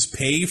teams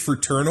pay for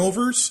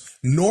turnovers?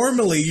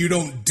 Normally, you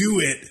don't do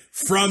it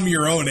from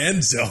your own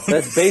end zone.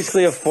 That's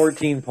basically a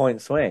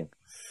 14-point swing.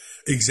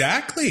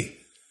 Exactly.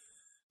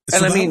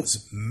 And so I mean,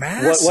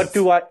 massive.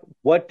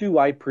 What do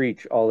I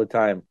preach all the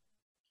time?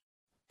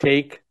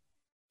 Take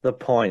the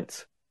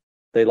points.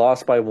 They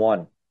lost by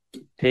 1.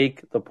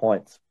 Take the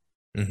points.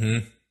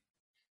 This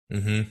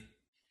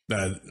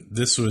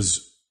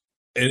was,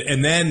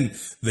 and then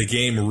the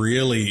game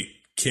really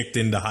kicked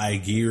into high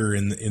gear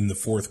in the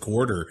fourth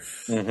quarter.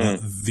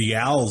 The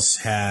Owls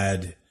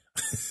had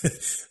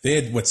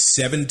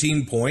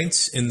 17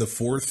 points in the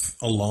fourth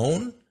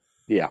alone.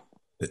 Yeah,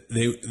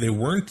 they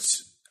weren't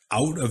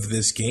out of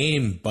this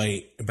game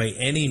by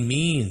any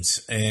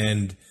means,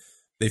 and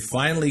they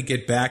finally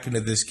get back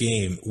into this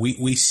game.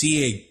 We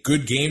see a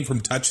good game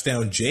from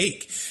Touchdown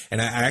Jake, and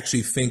I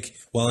actually think,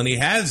 and he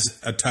has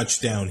a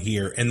touchdown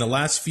here. In the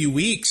last few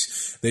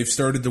weeks, they've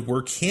started to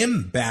work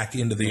him back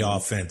into the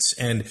offense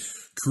and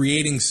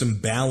creating some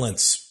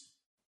balance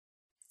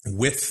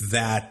with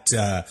that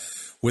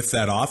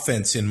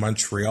offense in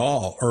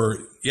Montreal.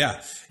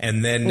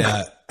 And then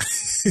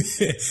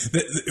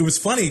it was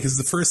funny because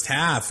the first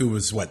half it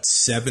was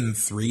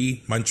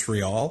 7-3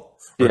 Montreal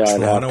or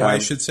Toronto, I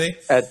should say.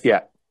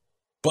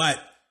 But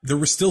there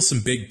were still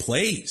some big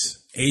plays.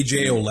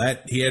 AJ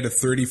Ouellette, he had a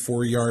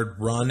 34-yard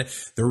run.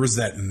 There was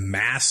that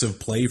massive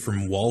play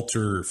from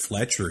Walter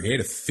Fletcher. He had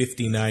a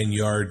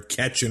 59-yard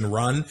catch and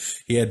run.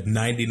 He had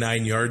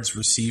 99 yards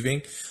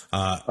receiving.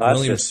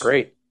 That's just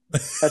great.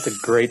 That's a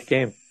great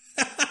game.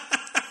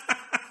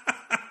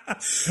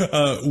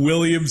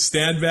 William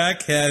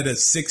Stanback had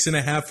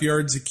 6.5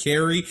 yards a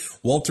carry.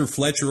 Walter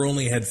Fletcher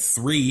only had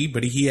 3,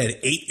 but he had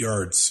 8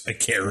 yards a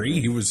carry.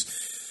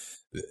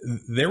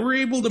 They were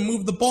able to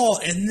move the ball.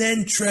 And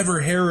then Trevor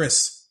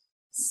Harris,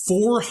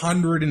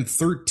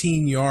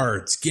 413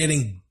 yards,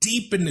 getting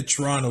deep into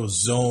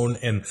Toronto's zone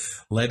and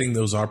letting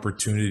those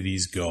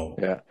opportunities go.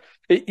 Yeah.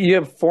 You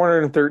have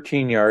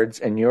 413 yards,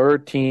 and your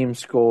team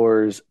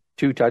scores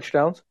 2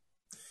 touchdowns.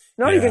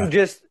 Not even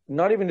just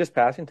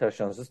passing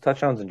touchdowns, just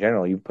touchdowns in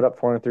general. You put up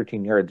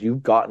 413 yards.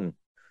 You've gotten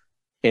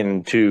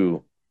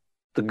into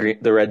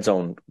the red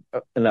zone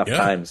enough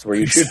times where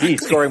you should be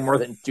scoring more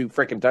than 2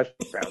 freaking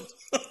touchdowns.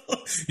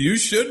 You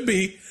should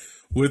be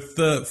with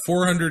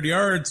 400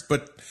 yards,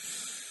 but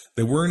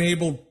they weren't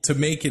able to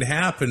make it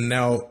happen.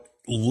 Now,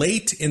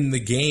 late in the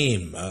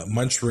game,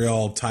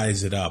 Montreal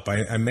ties it up.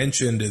 I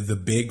mentioned the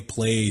big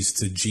plays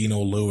to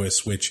Geno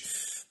Lewis, which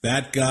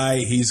that guy,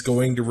 he's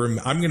going to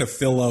I'm going to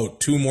fill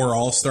out 2 more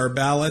All-Star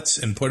ballots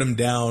and put him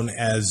down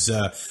as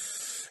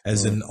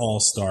an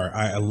all-star.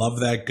 I love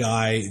that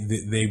guy.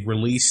 They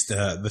released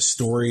the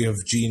story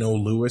of Geno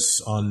Lewis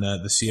on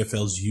the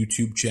CFL's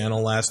YouTube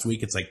channel last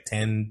week. It's like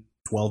 10,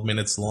 12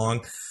 minutes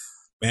long.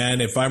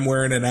 Man, if I'm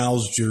wearing an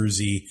Owls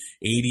jersey,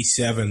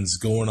 87's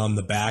going on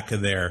the back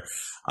of there.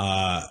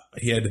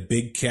 He had a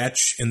big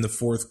catch in the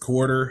fourth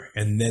quarter,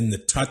 and then the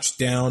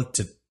touchdown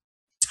to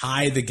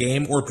tie the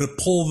game or to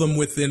pull them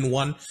within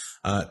 1,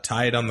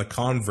 tie it on the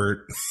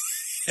convert.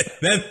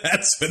 Then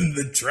that's when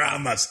the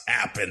drama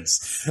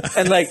happens.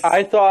 And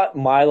I thought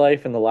my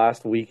life in the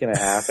last week and a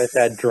half has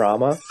had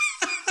drama.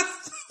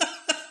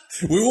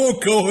 We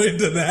won't go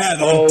into that.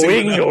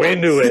 We can go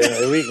into it.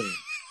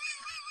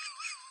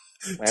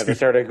 I have to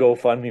start a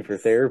GoFundMe for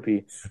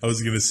therapy. I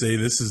was going to say,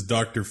 this is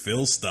Dr.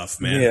 Phil stuff,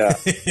 man.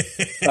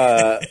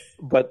 Yeah.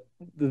 But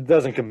it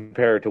doesn't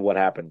compare to what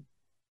happened.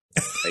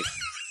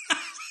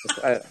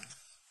 It's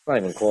not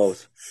even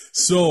close.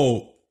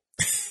 So,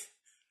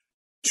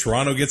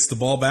 Toronto gets the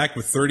ball back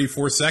with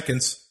 34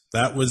 seconds.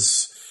 That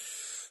was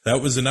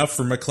enough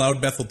for McLeod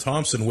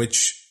Bethel-Thompson,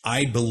 which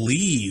I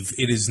believe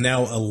it is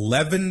now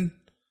 11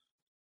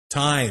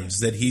 times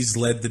that he's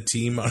led the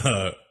team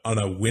on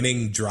a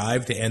winning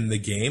drive to end the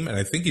game, and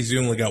I think he's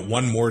only got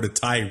 1 more to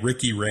tie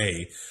Ricky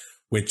Ray,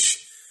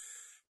 which.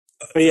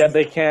 But yeah,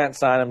 they can't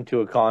sign him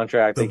to a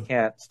contract. They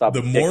can't stop.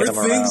 The more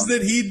things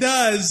that he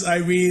does, I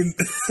mean,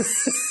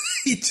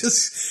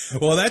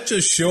 that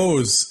just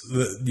shows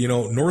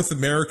that North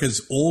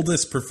America's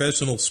oldest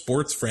professional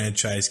sports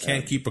franchise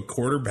can't keep a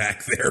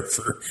quarterback there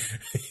for.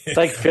 It's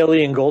like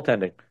Philly and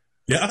goaltending.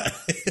 Yeah.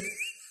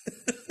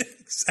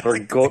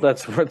 Exactly.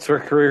 That's where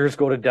careers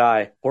go to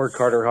die. Poor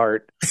Carter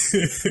Hart.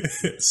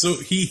 So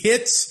he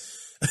hits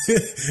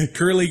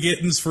Curly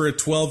Gittins for a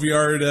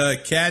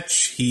 12-yard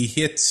catch. He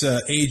hits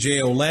A.J.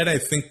 Ouellette. I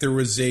think there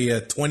was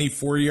a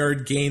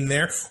 24-yard gain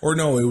there. Or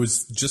no, it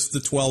was just the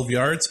 12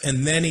 yards.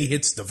 And then he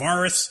hits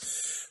Tavares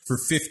for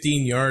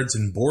 15 yards.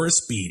 And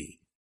Boris Bede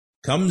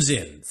comes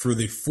in for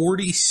the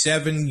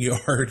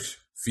 47-yard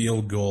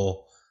field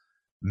goal,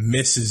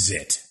 misses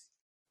it.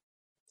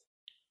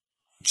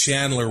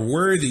 Chandler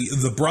Worthy,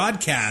 the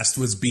broadcast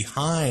was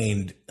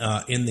behind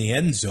in the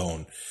end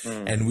zone.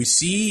 And we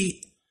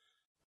see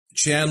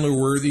Chandler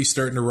Worthy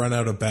starting to run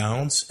out of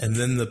bounds, and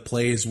then the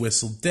play is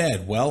whistled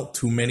dead. Well,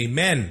 too many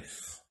men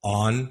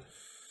on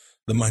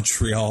the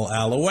Montreal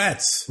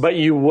Alouettes. But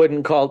you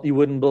wouldn't be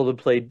able to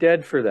play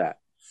dead for that.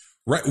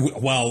 Right.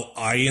 Well,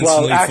 I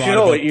instantly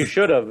thought you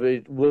should have.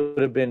 It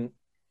would have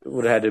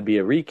had to be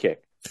a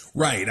re-kick.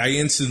 Right. I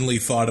instantly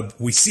thought of,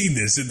 we seen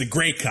this in the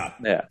Grey Cup.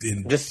 Yeah.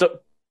 Just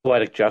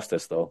poetic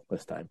justice, though,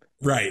 this time.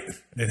 Right.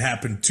 It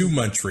happened to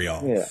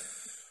Montreal. Yeah.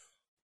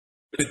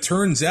 It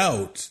turns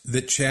out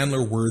that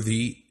Chandler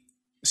Worthy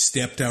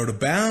stepped out of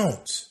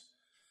bounds.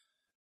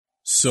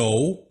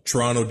 So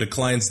Toronto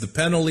declines the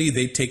penalty.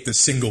 They take the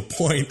single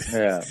point.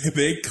 Yeah.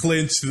 They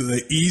clinch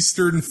the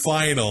Eastern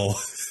Final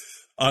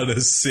on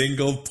a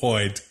single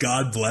point.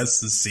 God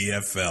bless the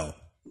CFL.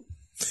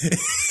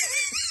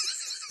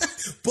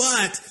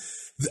 But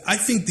I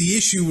think the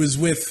issue was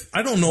with,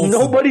 I don't know.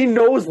 Nobody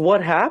knows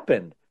what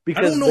happened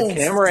because the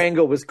camera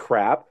angle was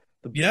crap.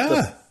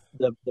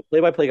 The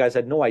play-by-play guys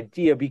had no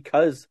idea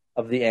because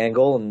of the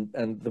angle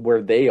and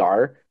where they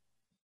are.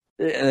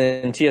 And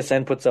then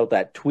TSN puts out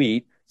that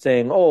tweet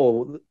saying,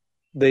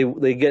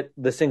 they get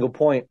the single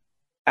point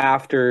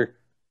after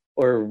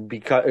or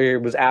because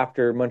it was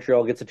after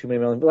Montreal gets a $2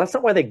 million. But that's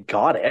not why they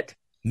got it.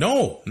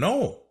 No.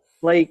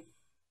 Like,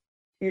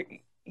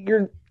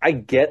 I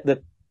get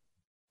that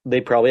they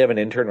probably have an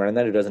intern running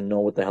that who doesn't know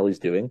what the hell he's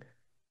doing,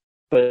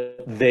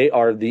 but they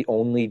are the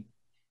only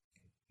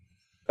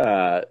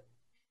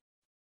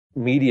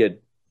media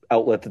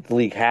outlet that the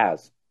league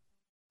has,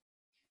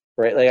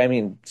 right? Like, I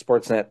mean,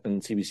 Sportsnet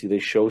and CBC, they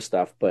show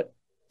stuff, but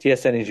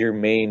TSN is your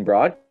main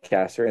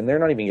broadcaster, and they're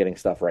not even getting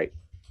stuff right.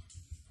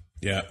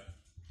 Yeah,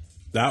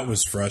 that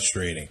was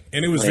frustrating,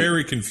 and it was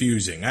very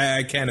confusing.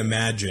 I can't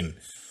imagine.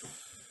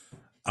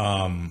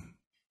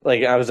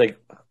 Like, I was like,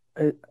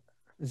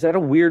 is that a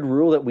weird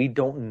rule that we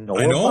don't know?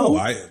 I know.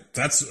 About?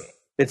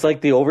 It's like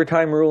the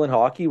overtime rule in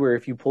hockey, where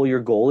if you pull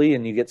your goalie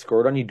and you get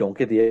scored on, you don't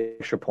get the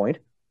extra point.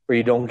 Or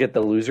you don't get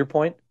the loser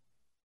point.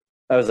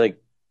 I was like,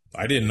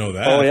 I didn't know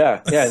that. Oh,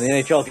 yeah. Yeah, in the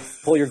NHL, if you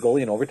pull your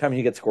goalie in overtime and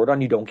you get scored on,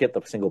 you don't get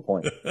the single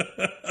point.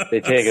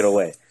 They take it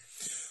away.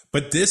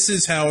 But this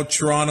is how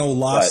Toronto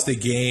lost the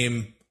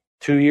game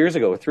 2 years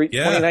ago,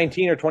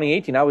 2019 or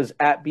 2018, I was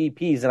at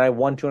BP's and I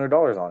won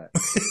 $200 on it.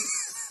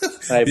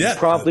 And I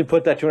promptly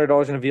put that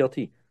 $200 in a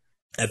VLT.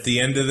 At the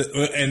end of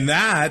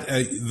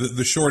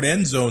the short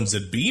end zones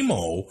at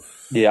BMO,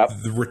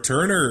 the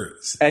returner,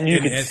 and you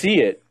could see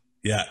it.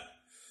 Yeah.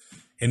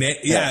 And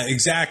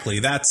exactly.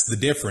 That's the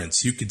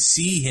difference. You could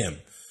see him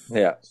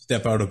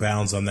step out of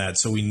bounds on that.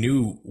 So we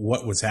knew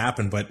what was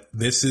happening, but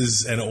this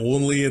is an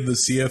only in the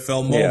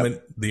CFL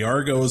moment. The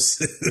Argos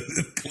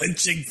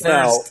clinching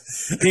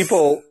first. Now,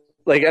 people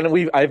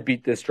and I've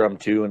beat this drum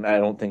too, and I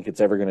don't think it's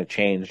ever going to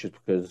change just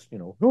because,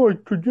 no,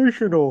 it's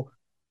traditional.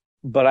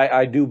 But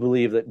I do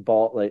believe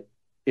that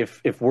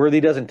if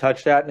Worthy doesn't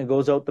touch that and it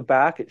goes out the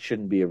back, it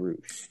shouldn't be a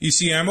rouge. You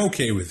see, I'm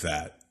okay with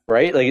that.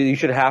 Right? Like, you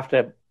should have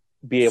to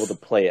be able to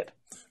play it.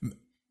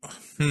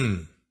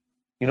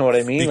 You know what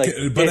I mean?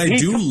 But I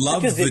do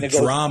love the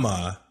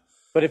drama.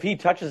 But if he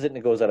touches it and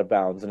it goes out of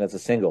bounds, and it's a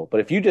single. But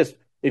if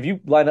you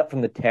line up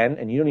from the 10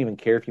 and you don't even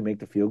care if you make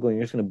the field goal and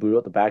you're just going to boot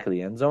out the back of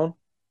the end zone,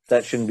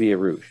 that shouldn't be a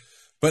rouge.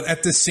 But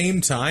at the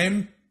same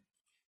time,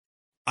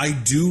 I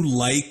do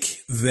like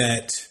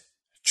that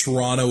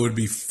Toronto would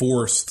be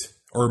forced,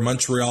 or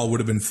Montreal would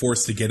have been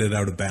forced to get it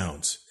out of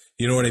bounds.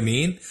 You know what I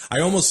mean?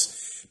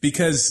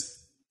 Because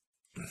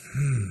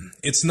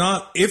it's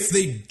not, if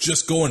they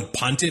just go and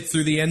punt it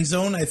through the end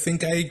zone, I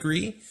think I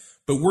agree.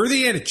 But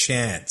Worthy had a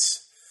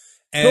chance.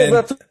 And,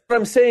 no, that's what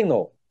I'm saying,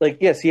 though.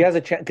 Yes, he has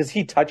a chance because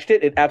he touched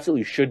it. It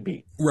absolutely should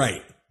be.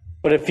 Right.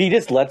 But if he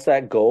just lets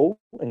that go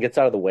and gets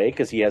out of the way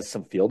because he has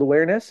some field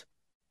awareness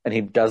and he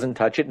doesn't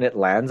touch it and it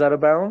lands out of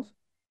bounds,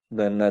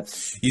 then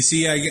that's... You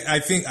see, I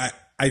think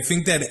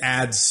that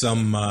adds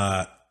some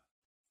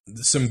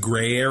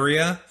gray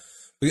area.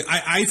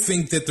 I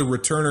think that the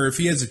returner, if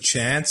he has a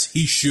chance,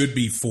 he should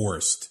be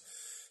forced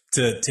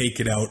to take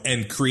it out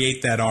and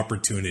create that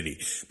opportunity.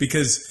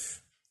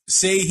 Because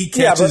say he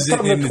catches it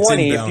and it's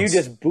 20, inbounds. if you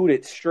just boot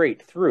it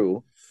straight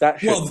through, that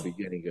shouldn't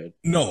be any good.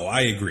 No,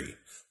 I agree.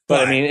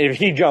 But I mean, if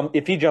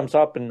he jumps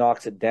up and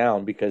knocks it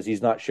down because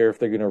he's not sure if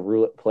they're going to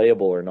rule it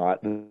playable or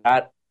not,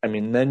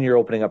 then you're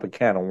opening up a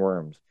can of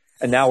worms.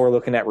 And now we're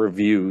looking at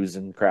reviews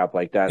and crap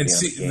like that. And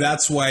see,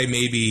 that's why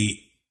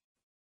maybe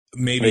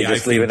I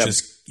think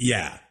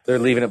they're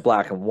leaving it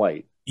black and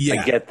white.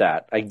 Yeah. I get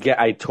that.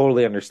 I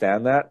totally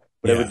understand that.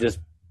 But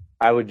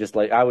I would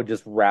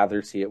just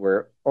rather see it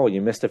where,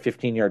 you missed a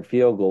 15-yard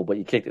field goal, but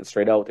you kicked it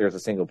straight out. There's a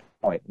single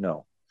point.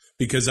 No.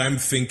 Because I'm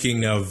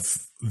thinking of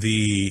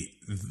the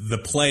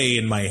play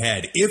in my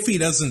head.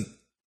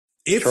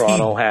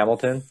 Toronto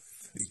Hamilton.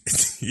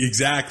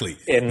 Exactly.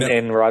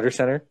 In Rogers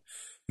Center.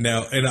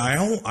 Now, and I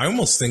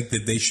almost think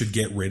that they should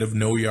get rid of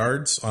no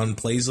yards on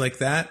plays like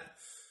that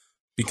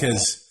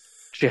because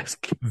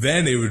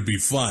then it would be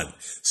fun.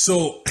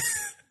 So,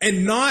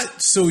 and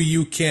not so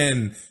you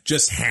can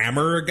just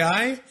hammer a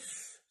guy,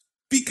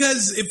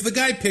 because if the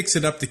guy picks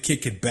it up to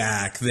kick it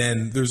back,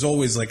 then there's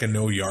always a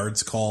no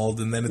yards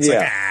called, and then it's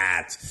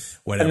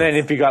whatever. And then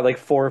if you got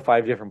 4 or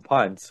 5 different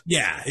punts.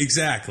 Yeah,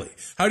 exactly.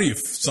 How do you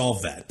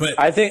solve that? But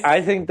I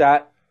think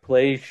that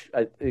play,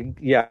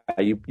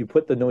 you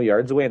put the no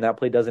yards away, and that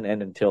play doesn't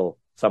end until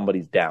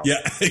somebody's down.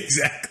 Yeah,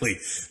 exactly.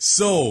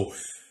 So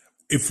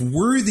if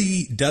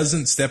Worthy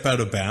doesn't step out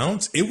of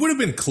bounds, it would have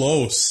been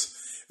close.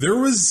 There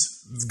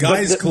was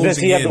guys closing in. Does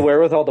he have the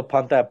wherewithal to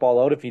punt that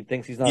ball out if he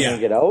thinks he's not going to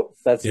get out?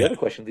 That's the other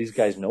question. These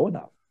guys know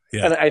enough.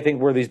 Yeah. And I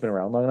think Worthy's been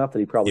around long enough that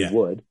he probably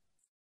would.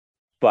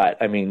 But,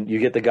 I mean, you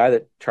get the guy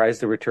that tries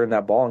to return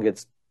that ball and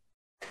gets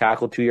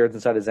tackled 2 yards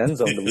inside his end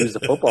zone to lose the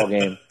football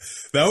game.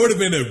 That would have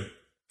been a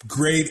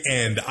great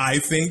end, I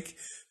think,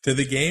 to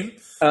the game.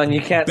 And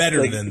you can't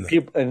better than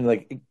people, and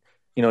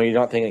you're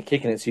not thinking of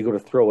kicking it, so you go to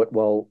throw it.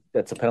 Well,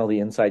 that's a penalty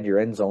inside your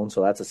end zone,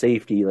 so that's a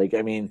safety.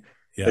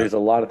 There's a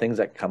lot of things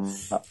that come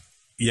up.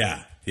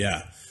 Yeah.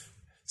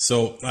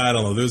 So I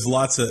don't know. There's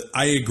lots of.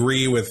 I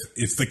agree with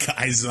if the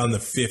guy's on the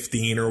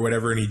 15 or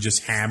whatever, and he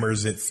just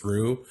hammers it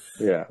through.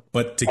 Yeah,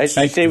 but I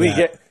say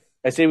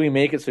we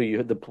make it so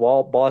the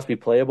ball has to be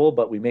playable,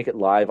 but we make it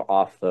live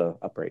off the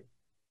upright.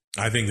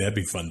 I think that'd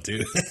be fun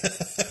too.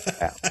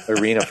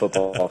 Arena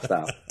football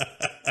style.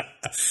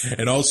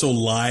 And also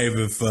live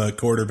if a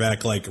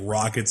quarterback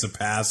rockets a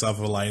pass off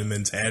a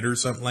lineman's head or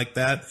something like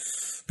that.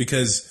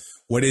 Because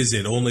what is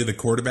it? Only the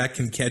quarterback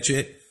can catch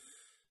it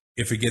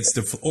if it gets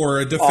or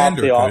a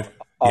defender off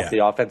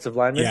the offensive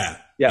lineman.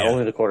 Yeah,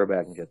 only the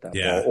quarterback can get that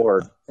ball,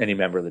 or any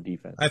member of the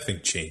defense. I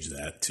think change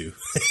that too.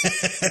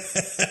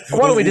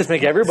 Why don't we just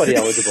make everybody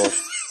eligible?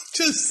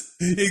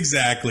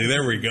 Exactly.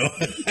 There we go.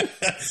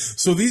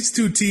 So these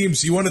two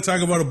teams, you want to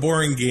talk about a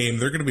boring game?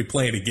 They're going to be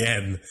playing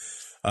again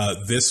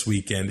this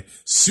weekend.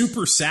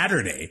 Super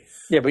Saturday.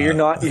 Yeah, but you're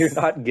not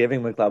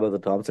giving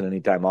McLeod Thompson any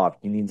time off.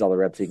 He needs all the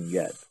reps he can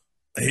get.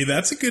 Hey,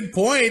 that's a good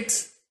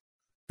point.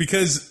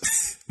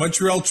 Because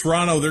Montreal,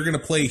 Toronto, they're going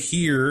to play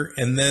here,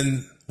 and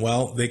then,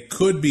 they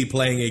could be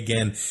playing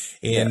again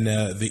in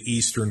the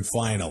Eastern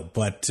Final.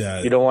 But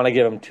you don't want to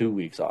give them 2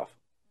 weeks off.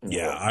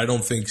 Yeah, I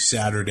don't think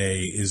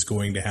Saturday is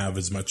going to have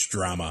as much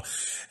drama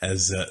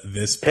as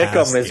this past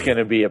Pick'em is game. going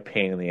to be a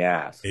pain in the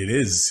ass. It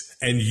is.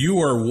 And you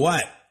are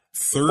what?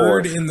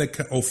 Third in the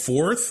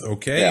fourth.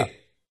 Okay, Yeah.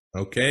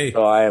 okay.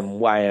 So I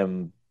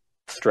am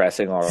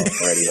stressing already.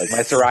 Like, my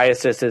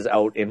psoriasis is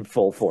out in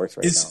full force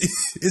right now.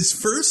 Is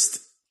first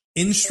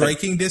in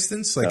striking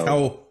distance? Like No.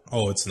 how?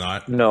 Oh, it's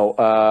not.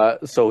 No,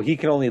 so he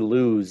can only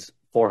lose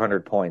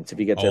 400 points if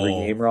he gets every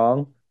Oh. game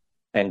wrong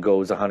and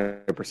goes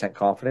 100%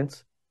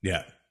 confidence.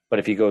 Yeah. But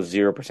if he goes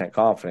 0%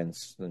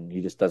 confidence, then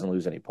he just doesn't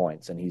lose any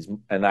points.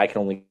 And I can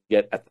only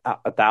get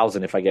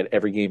 1,000 if I get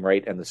every game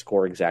right and the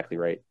score exactly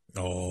right.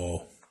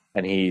 Oh,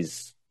 And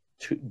he's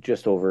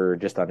just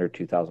under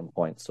 2,000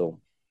 points. So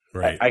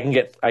right. I can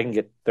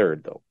get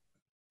third though,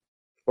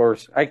 or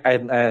I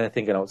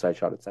think an outside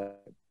shot at second.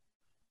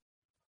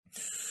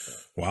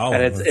 Wow,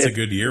 And that's a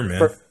good year,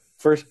 man.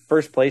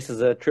 First place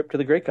is a trip to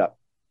the Grey Cup.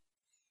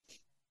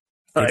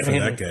 Good for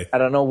that guy. I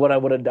don't know what I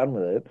would have done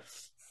with it.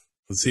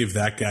 Let's see if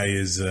that guy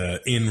is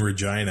in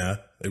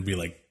Regina. It'd be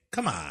like,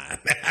 come on.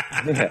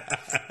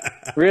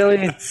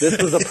 Really?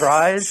 This was a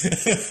prize?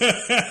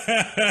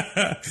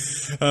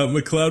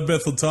 McLeod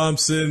Bethel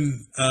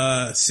Thompson,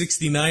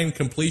 69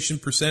 completion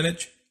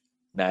percentage.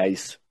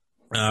 Nice.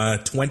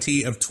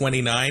 20 of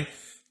 29,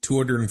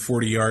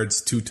 240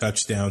 yards, 2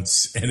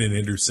 touchdowns, and an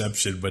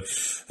interception. But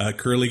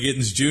Curly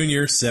Gittens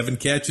Jr., 7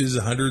 catches,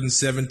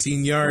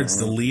 117 yards,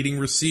 the leading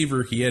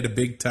receiver. He had a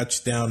big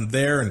touchdown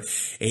there. And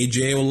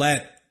A.J.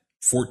 Ouellette,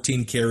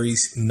 14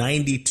 carries,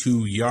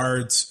 92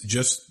 yards,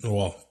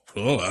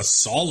 a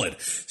solid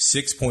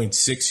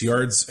 6.6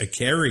 yards a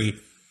carry.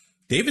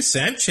 Davis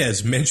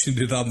Sanchez mentioned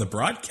it on the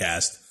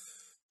broadcast.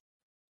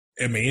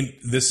 I mean,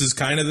 this is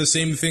kind of the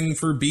same thing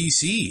for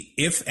BC.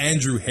 If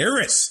Andrew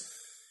Harris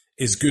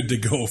is good to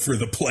go for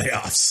the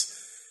playoffs,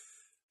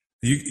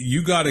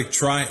 you got to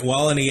try.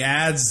 Well, and he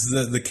adds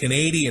the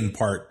Canadian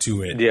part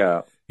to it.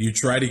 Yeah. You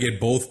try to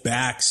get both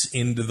backs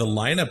into the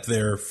lineup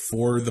there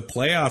for the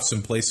playoffs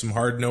and play some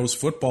hard-nosed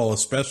football,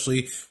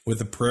 especially with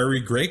the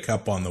Prairie Grey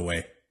Cup on the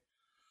way.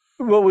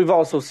 Well, we've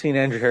also seen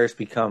Andrew Harris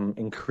become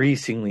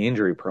increasingly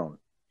injury prone.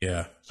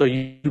 Yeah. So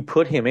you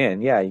put him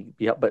in, yeah,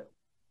 but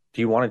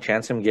do you want to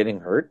chance him getting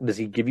hurt? Does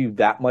he give you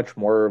that much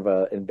more of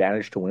an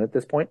advantage to win at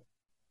this point?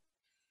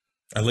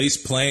 At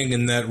least playing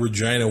in that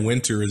Regina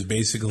winter is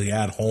basically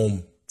at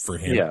home for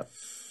him. Yeah.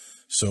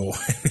 So,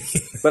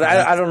 but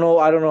I don't know.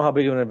 I don't know how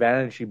big of an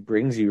advantage he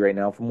brings you right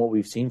now from what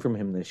we've seen from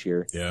him this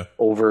year. Yeah.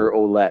 Over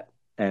Ouellette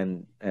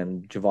and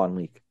Javon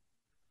Leake.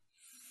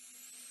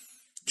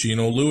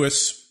 Geno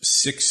Lewis,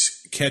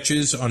 6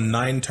 catches on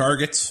 9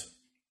 targets.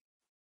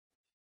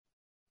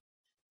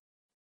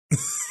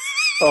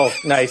 Oh,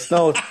 nice.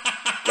 No,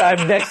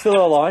 I'm next to the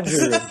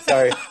laundry room.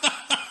 Sorry.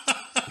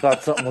 I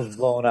thought something was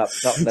blowing up.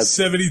 No,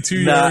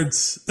 72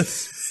 yards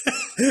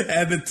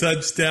and a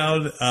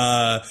touchdown.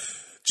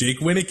 Jake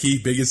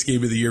Winicky, biggest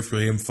game of the year for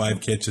him,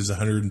 5 catches,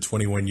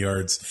 121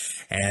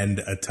 yards, and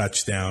a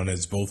touchdown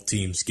as both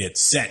teams get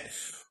set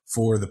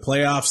for the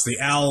playoffs. The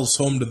Owls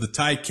home to the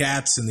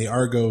Ticats, and the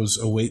Argos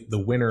await the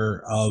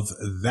winner of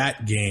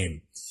that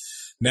game.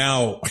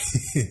 Now,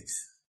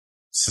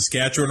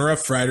 Saskatchewan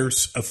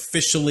Roughriders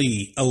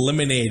officially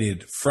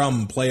eliminated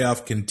from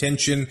playoff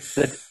contention.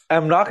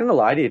 I'm not going to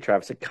lie to you,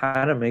 Travis. It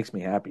kind of makes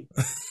me happy.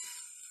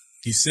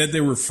 You said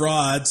they were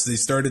frauds. They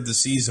started the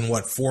season,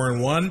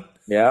 4-1?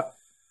 Yeah.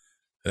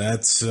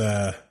 That's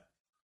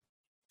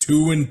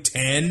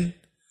 2-10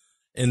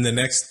 in the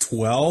next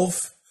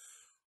 12.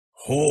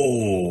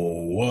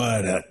 Oh,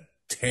 what a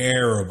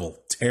terrible,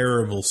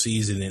 terrible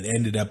season it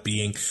ended up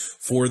being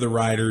for the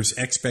Riders.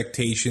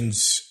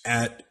 Expectations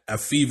at a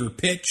fever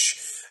pitch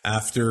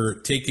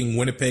after taking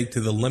Winnipeg to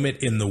the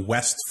limit in the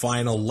West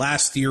Final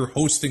last year,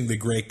 hosting the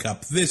Grey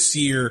Cup this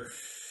year,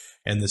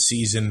 and the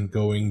season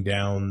going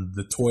down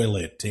the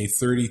toilet. A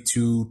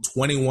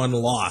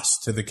 32-21 loss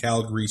to the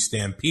Calgary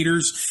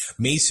Stampeders.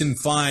 Mason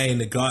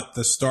Fine got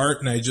the start,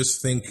 and I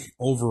just think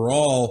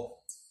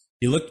overall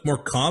he looked more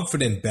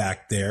confident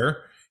back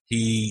there.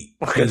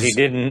 Because he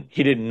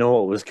didn't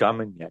know it was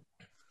coming yet.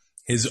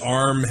 His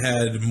arm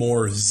had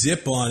more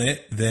zip on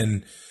it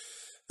than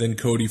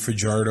Cody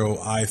Fajardo,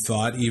 I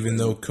thought, even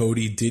though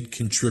Cody did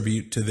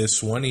contribute to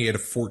this one. He had a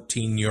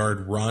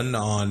 14-yard run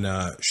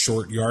on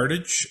short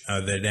yardage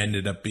that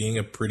ended up being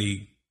a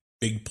pretty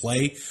big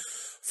play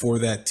for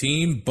that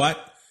team. But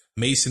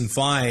Mason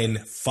Fine,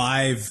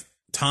 5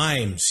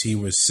 times he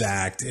was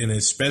sacked, and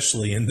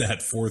especially in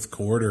that fourth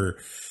quarter,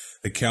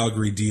 the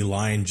Calgary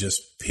D-line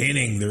just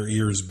pinning their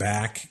ears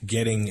back,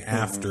 getting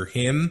after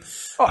him.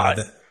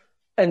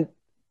 And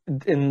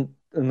in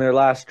their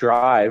last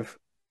drive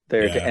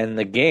there to end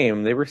the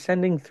game, they were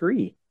sending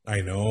 3.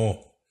 I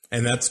know.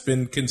 And that's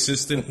been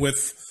consistent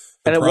with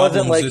the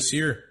problems this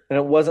year. And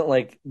it wasn't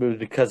like it was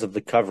because of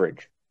the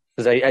coverage.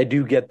 Because I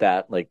do get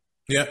that.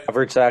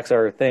 Coverage sacks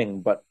are a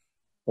thing, but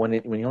when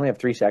you only have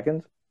 3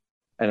 seconds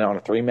and on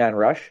a 3-man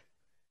rush,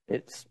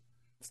 it's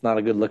not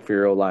a good look for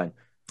your O-line.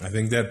 I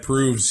think that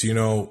proves,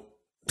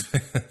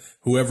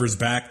 whoever's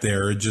back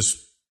there, it just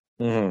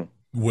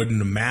wouldn't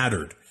have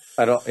mattered.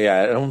 I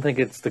don't think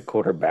it's the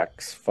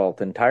quarterback's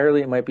fault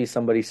entirely. It might be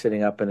somebody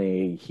sitting up in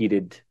a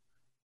heated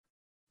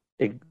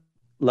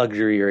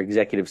luxury or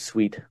executive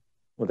suite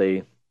with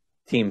a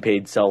team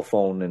paid cell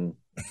phone and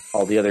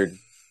all the other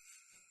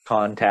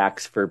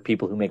contacts for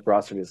people who make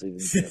roster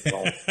decisions.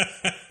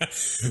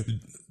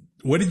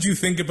 What did you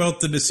think about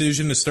the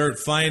decision to start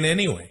flying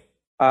anyway?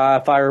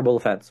 Fireable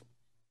offense.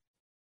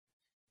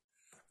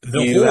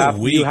 The whole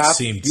week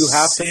seemed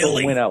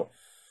silly. To win out.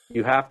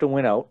 You have to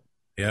win out.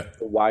 Yeah.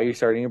 Why are you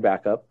starting your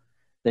backup?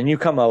 Then you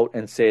come out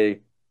and say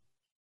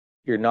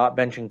you're not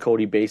benching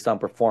Cody based on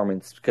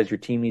performance because your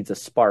team needs a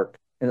spark.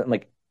 And I'm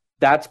like,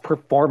 that's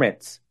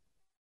performance.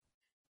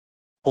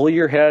 Pull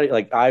your head.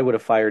 Like, I would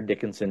have fired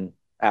Dickinson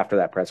after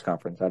that press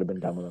conference. I'd have been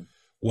done with him.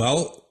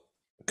 Well,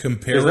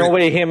 there's no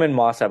way him and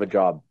Moss have a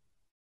job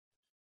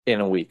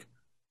in a week.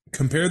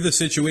 Compare the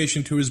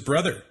situation to his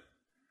brother,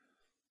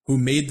 who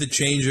made the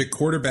change at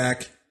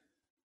quarterback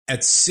at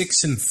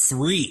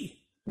 6-3,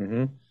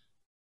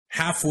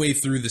 halfway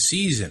through the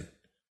season.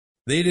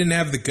 They didn't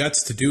have the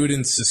guts to do it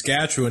in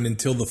Saskatchewan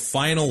until the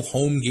final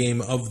home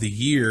game of the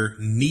year,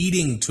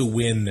 needing to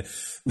win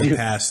the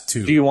past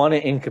two. Do you want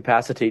to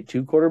incapacitate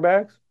two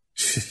quarterbacks?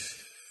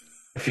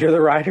 If you're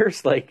the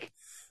Riders, like...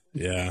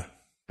 Yeah.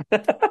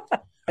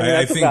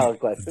 I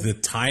think the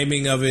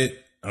timing of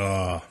it...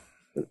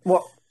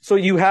 well, so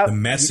you have... The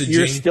messaging...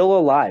 You're still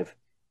alive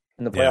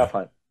in the playoff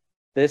hunt.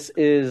 This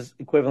is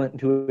equivalent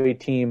to a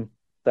team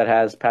that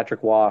has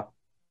Patrick Waugh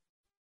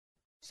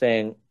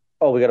saying,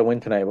 oh, we got to win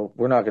tonight, but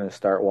we're not going to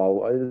start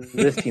Waugh.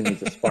 This team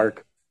needs a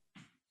spark.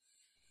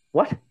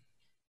 What?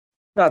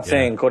 Not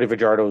saying Cody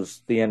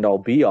Fajardo's the end-all,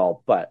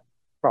 be-all, but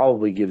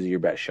probably gives you your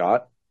best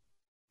shot.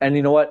 And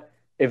you know what?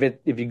 If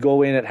you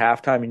go in at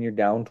halftime and you're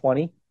down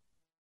 20,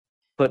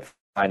 put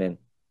fine in.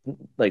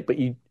 Like, but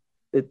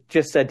it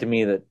just said to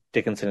me that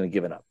Dickinson had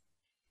given up.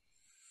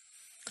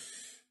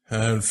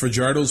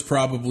 Fajardo's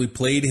probably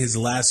played his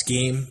last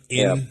game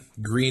in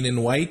green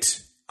and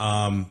white.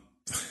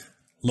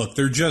 Look,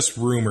 they're just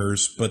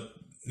rumors, but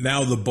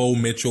now the Bo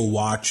Mitchell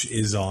watch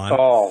is on.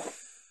 Oh,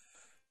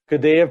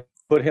 could they have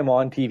put him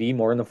on TV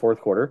more in the fourth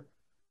quarter?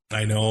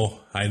 I know.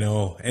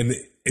 And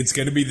it's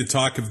going to be the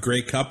talk of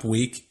Grey Cup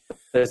week.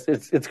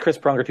 It's Chris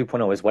Pronger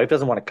 2.0. His wife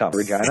doesn't want to come.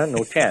 Regina,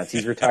 no chance.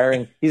 He's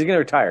retiring. He's going to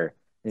retire.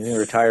 He's going to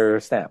retire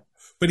a stamp.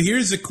 But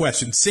here's the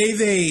question.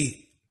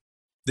 Say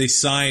they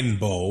sign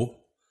Bo.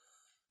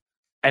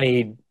 And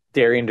he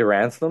Darian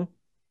Durant's them?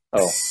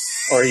 Oh.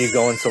 Or are you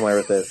going somewhere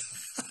with this?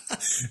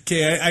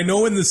 Okay, I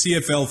know when the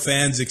CFL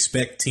fans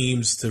expect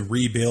teams to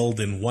rebuild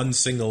in one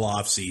single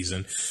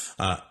offseason.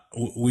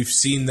 We've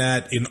seen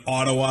that in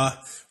Ottawa.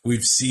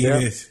 We've seen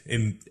it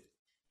in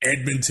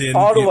Edmonton.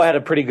 Ottawa had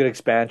a pretty good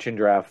expansion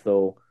draft,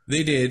 though.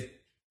 They did.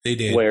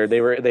 Where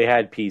they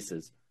had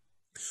pieces.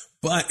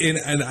 But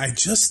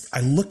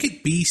I look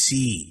at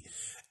BC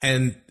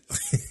and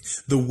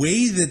the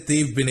way that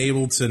they've been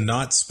able to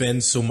not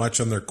spend so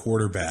much on their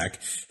quarterback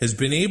has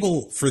been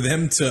able for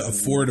them to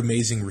afford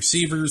amazing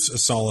receivers, a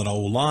solid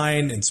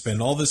O-line, and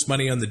spend all this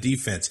money on the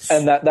defense.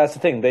 And that's the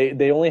thing.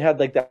 They only had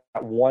like that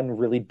one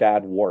really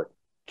bad wart,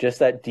 just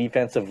that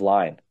defensive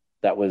line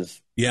that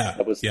was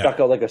stuck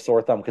out like a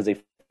sore thumb because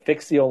they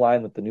fixed the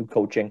O-line with the new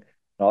coaching and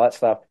all that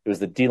stuff. It was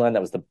the D-line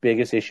that was the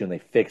biggest issue, and they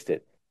fixed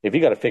it. If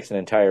you got to fix an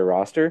entire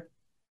roster,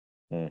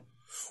 well,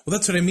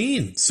 that's what I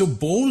mean. So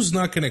Bo's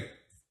not going to.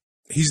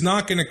 He's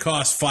not going to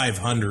cost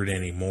 $500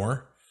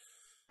 anymore.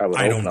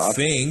 I don't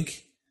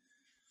think.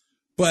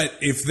 But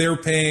if they're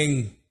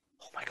paying,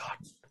 oh my god,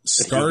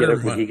 starter,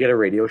 would he get a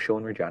radio show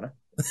in Regina?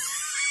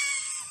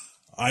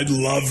 I'd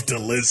love to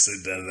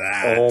listen to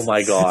that. Oh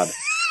my god.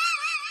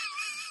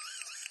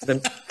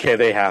 Then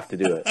they have to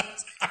do it.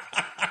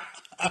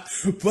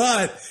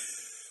 But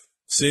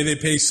say they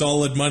pay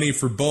solid money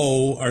for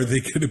Bo, are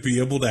they going to be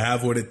able to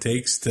have what it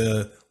takes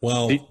to?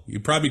 Well,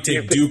 you probably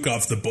take Duke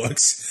off the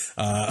books.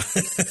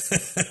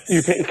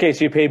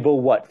 So you pay Bo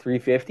what,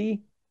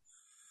 $350?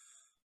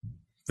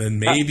 Then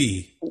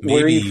maybe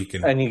you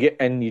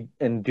can.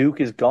 And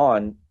Duke is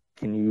gone.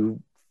 Can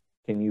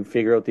you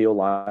figure out the O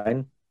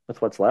line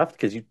with what's left?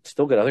 Because you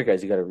still got other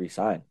guys you got to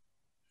re-sign.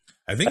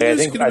 I think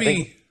there's going to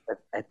be.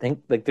 I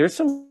think like there's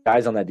some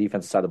guys on that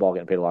defensive side of the ball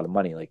getting paid a lot of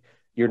money. Like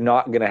you're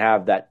not going to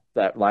have that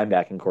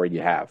linebacking core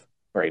you have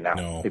right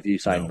now if you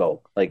sign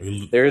Bo. Like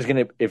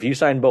if you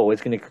sign Bo,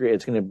 it's going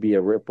to be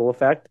a ripple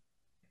effect,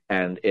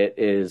 and it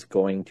is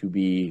going to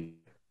be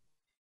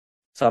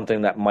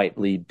something that might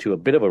lead to a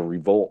bit of a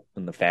revolt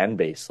in the fan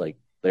base. Like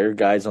there are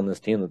guys on this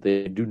team that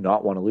they do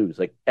not want to lose.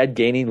 Like Ed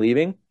Gainey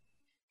leaving,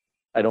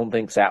 I don't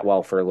think sat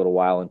well for a little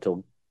while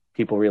until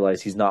people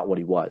realize he's not what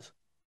he was.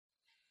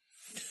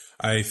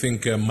 I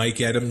think Mike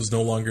Adams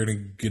no longer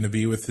going to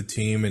be with the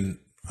team, and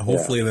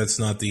hopefully that's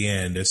not the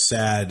end. A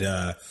sad,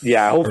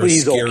 hopefully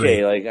he's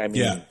okay. Like I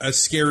mean, a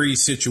scary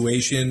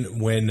situation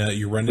when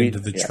you run into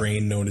the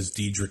train known as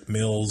Dedrick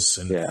Mills,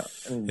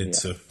 and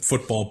it's a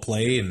football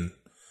play, and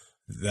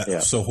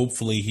so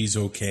hopefully he's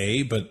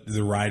okay. But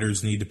the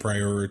Riders need to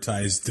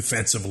prioritize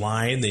defensive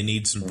line. They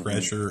need some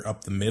pressure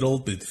up the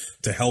middle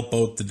to help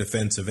out the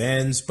defensive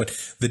ends. But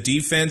the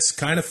defense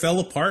kind of fell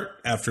apart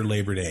after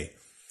Labor Day.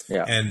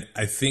 Yeah. And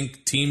I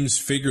think teams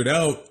figured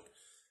out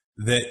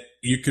that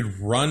you could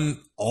run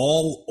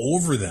all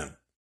over them.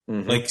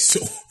 Like,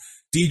 so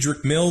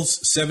Dedrick Mills,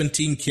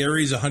 17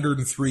 carries,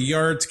 103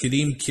 yards.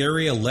 Kadeem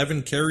Carey,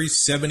 11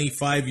 carries,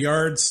 75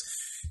 yards.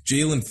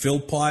 Jalen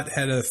Philpott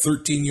had a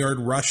 13-yard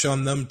rush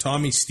on them.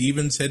 Tommy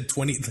Stevens had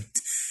 20.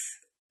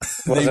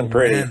 Wasn't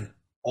pretty. Ran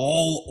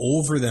all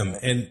over them.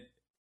 And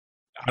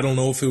I don't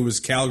know if it was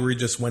Calgary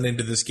just went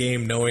into this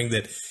game knowing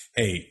that,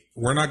 hey,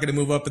 we're not going to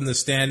move up in the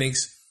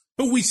standings,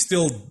 but we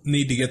still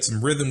need to get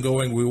some rhythm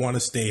going. We want to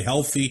stay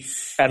healthy.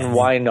 And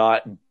why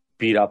not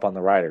beat up on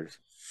the Riders?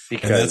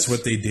 Because that's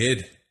what they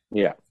did.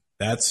 Yeah.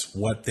 That's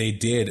what they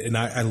did. And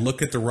I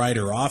look at the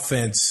Rider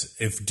offense.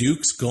 If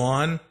Duke's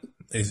gone,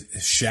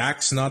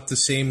 Shaq's not the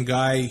same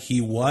guy he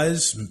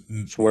was.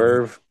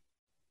 Swerve.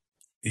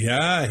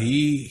 Yeah,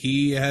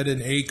 he had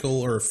an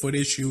ankle or a foot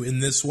issue in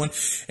this one.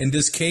 And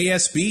does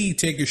KSB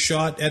take a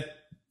shot at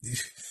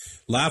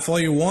 – laugh all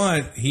you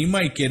want, he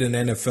might get an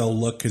NFL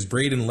look because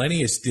Braden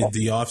Lennius did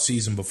the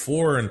offseason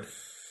before. And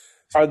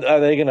Are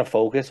they going to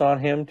focus on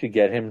him to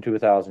get him to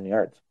 1,000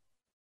 yards?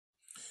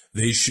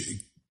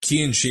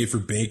 Kean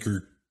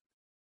Schaefer-Baker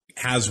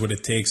has what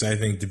it takes, I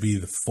think, to be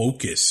the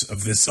focus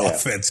of this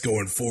offense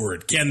going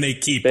forward. Can they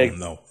keep him,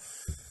 though?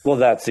 Well,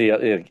 that's the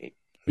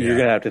you're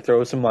going to have to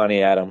throw some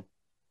money at him.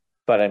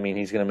 But, I mean,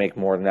 he's going to make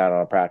more than that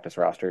on a practice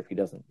roster if he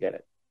doesn't get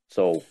it.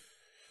 So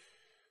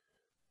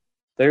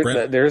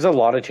there's a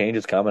lot of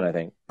changes coming, I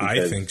think.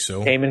 I think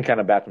so. Heyman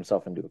kind of backed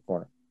himself into a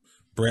corner.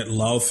 Brett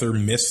Lauther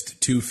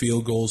missed 2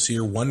 field goals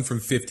here, one from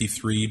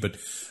 53, but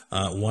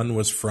one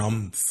was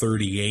from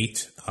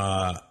 38.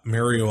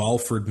 Mario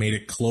Alford made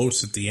it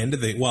close at the end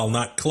of well,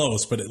 not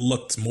close, but it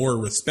looked more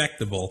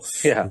respectable.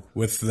 Yeah.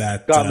 With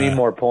that. Got me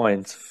more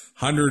points.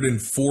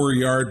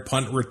 104-yard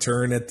punt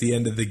return at the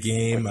end of the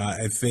game.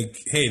 I think,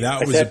 hey,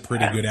 that was a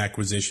pretty good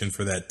acquisition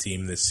for that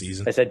team this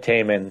season. I said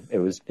Taman.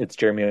 It's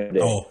Jeremy O'Day.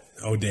 Oh,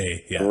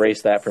 O'Day, yeah.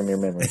 Erase that from your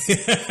memory.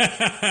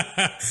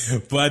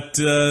 But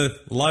a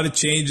lot of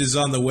changes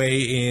on the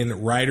way in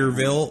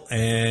Riderville,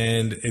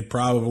 and it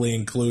probably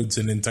includes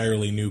an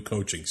entirely new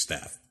coaching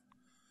staff.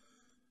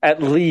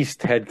 At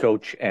least head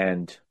coach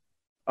and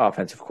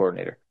offensive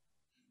coordinator.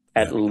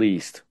 At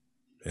least.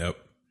 Yep.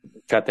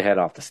 Cut the head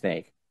off the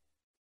snake.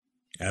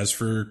 As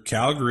for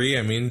Calgary,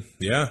 I mean,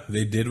 yeah,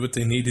 they did what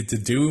they needed to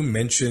do.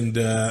 Mentioned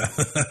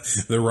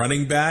the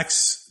running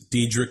backs.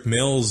 Dedrick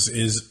Mills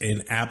is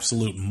an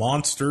absolute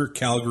monster.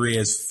 Calgary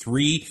has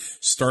 3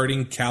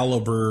 starting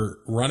caliber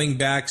running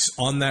backs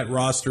on that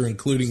roster,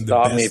 including the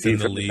best in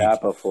the league.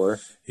 That before.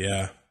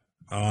 Yeah.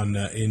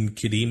 In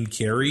Kadeem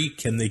Carey.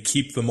 Can they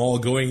keep them all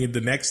going into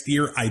next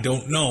year? I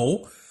don't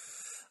know.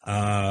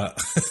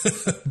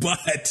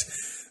 But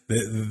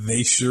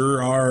they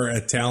sure are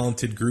a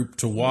talented group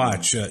to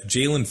watch.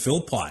 Jalen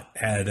Philpott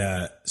had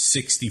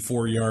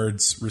 64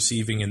 yards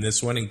receiving in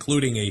this one,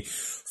 including a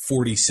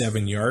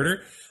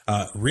 47-yarder.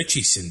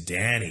 Richie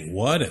Sindani,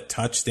 what a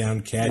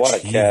touchdown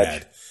catch he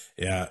had.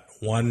 Yeah,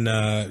 one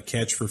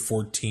catch for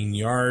 14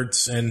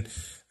 yards, and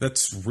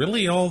that's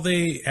really all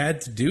they had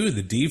to do.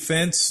 The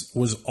defense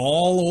was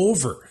all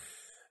over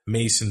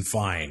Mason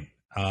Fine.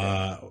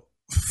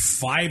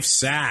 5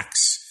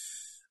 sacks.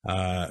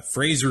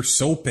 Fraser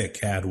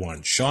Sopik had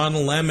one. Sean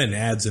Lemon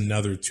adds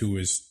another to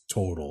his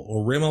total.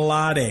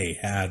 Orimolade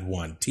had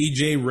one.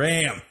 TJ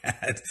Ram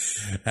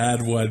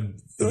had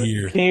one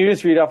here. Can you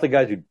just read off the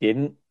guys who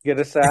didn't get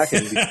a sack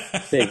and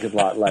take a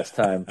lot less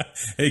time?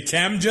 Hey,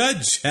 Cam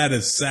Judge had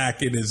a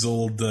sack in his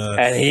old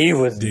and he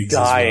was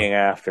dying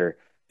after.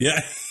 Yeah.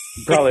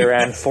 Probably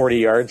ran 40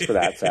 yards for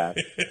that sack.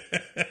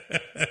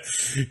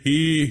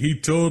 He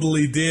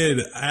totally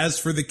did. As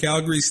for the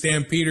Calgary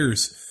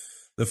Stampeders,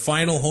 the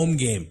final home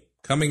game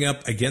coming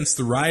up against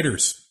the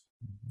Riders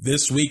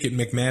this week at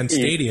McMahon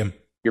Stadium.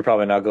 You're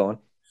probably not going.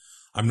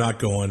 I'm not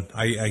going.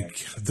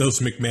 Those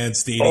McMahon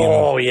Stadium.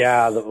 Oh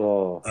yeah,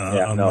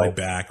 my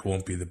back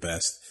won't be the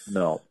best.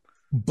 No,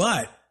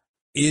 but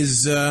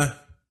is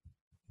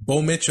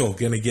Bo Mitchell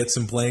going to get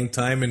some playing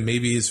time and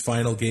maybe his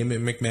final game at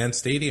McMahon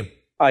Stadium?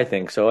 I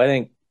think so. I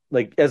think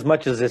as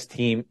much as this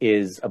team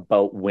is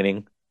about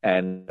winning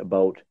and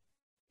about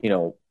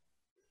being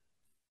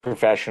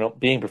professional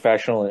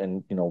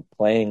and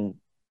playing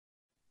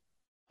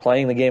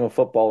the game of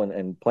football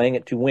and playing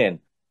it to win,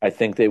 I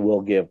think they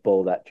will give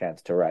Bo that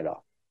chance to ride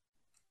off.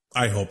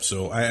 I hope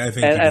so. I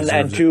think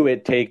and two,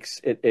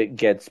 it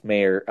gets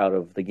Mayer out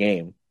of the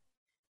game.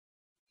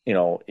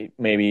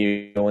 Maybe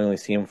you only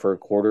see him for a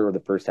quarter or the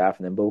first half,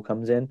 and then Bo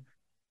comes in,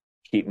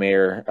 keep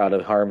Mayer out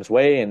of harm's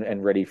way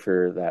and ready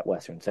for that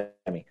Western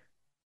semi.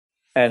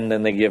 And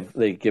then they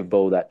give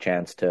Bo that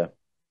chance to,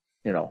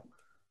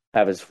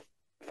 have his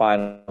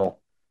final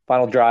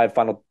drive,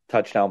 final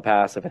touchdown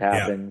pass if it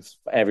happens,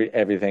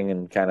 everything,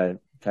 and kind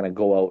of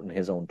go out in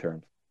his own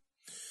terms.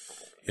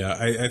 Yeah,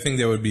 I think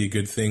that would be a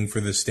good thing for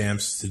the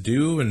Stamps to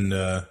do, and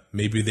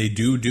maybe they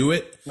do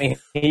it. I mean,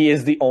 he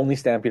is the only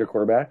Stampeder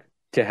quarterback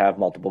to have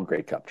multiple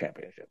Grey Cup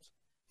championships.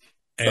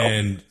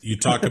 And you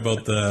talk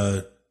about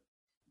the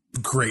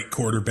great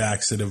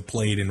quarterbacks that have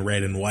played in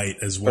red and white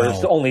as well.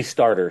 Or the only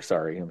starter,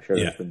 sorry. I'm sure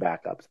there's been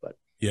backups, but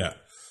yeah,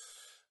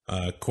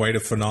 quite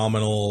a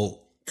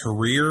phenomenal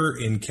career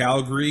in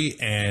Calgary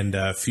and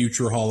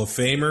future Hall of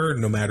Famer.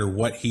 No matter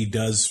what he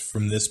does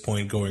from this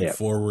point going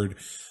forward,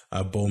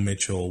 Bo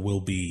Mitchell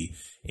will be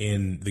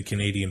in the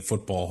Canadian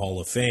Football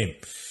Hall of Fame.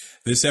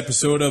 This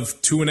episode of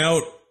Two and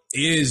Out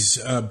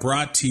is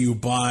brought to you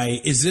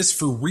by Is This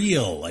For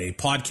Real, a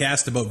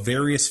podcast about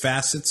various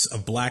facets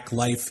of Black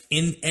life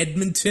in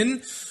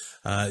Edmonton.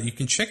 You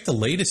can check the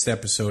latest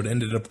episode,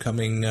 ended up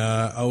coming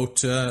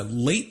out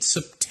late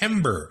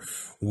September,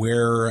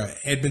 where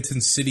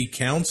Edmonton City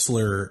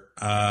Councillor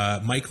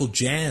Michael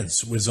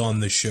Jans was on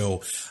the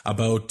show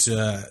about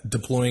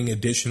deploying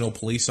additional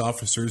police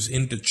officers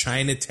into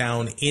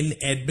Chinatown in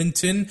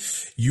Edmonton.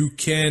 You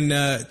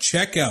can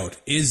check out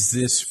Is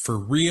This For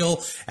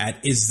Real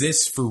at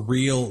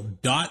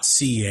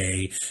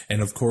isthisforreal.ca.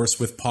 And of course,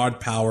 with Pod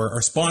Power,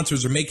 our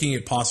sponsors are making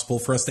it possible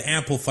for us to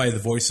amplify the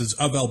voices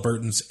of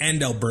Albertans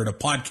and Alberta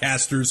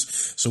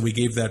podcasters. So we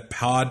gave that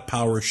Pod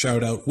Power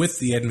shout out with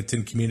the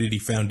Edmonton Community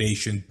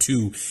Foundation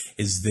to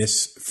Is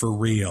This For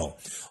Real.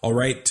 All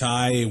right,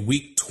 Ty,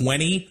 week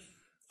 20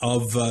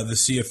 of the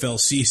CFL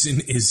season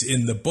is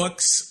in the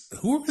books.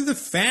 Who were the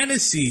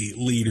fantasy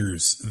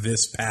leaders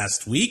this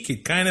past week?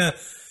 It kind of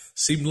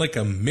seemed like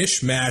a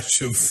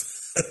mishmash of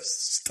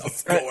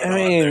stuff going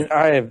on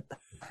there.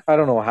 I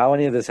don't know how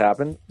any of this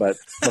happened, but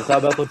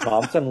McLeod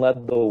Thompson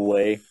led the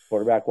way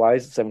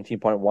quarterback-wise,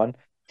 17.1.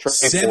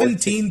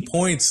 17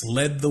 points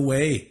led the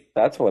way.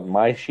 That's what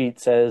my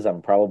sheet says.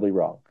 I'm probably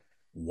wrong.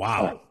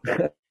 Wow.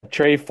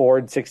 Trey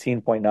Ford,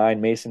 16.9.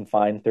 Mason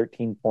Fine,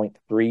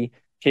 13.3.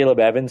 Caleb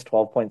Evans,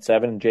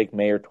 12.7. And Jake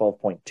Mayer,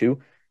 12.2.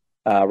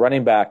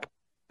 Running back,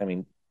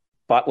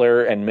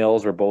 Butler and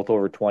Mills were both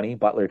over 20.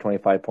 Butler,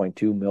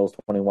 25.2. Mills,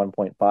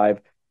 21.5.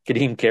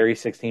 Kadeem Carey,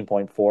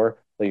 16.4. So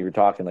you were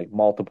talking like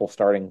multiple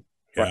starting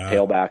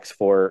tailbacks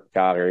for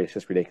Calgary. It's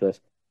just ridiculous.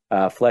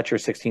 Fletcher,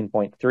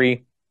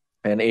 16.3.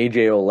 And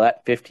AJ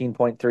Ouellette,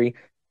 15.3.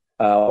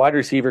 Wide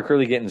receiver,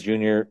 Curly Gittins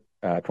Jr.,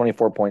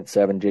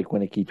 24.7, Jake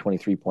Winicky,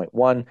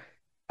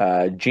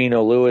 23.1,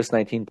 Geno Lewis,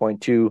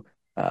 19.2,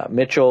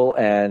 Mitchell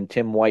and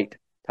Tim White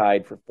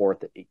tied for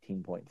fourth at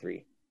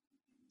 18.3.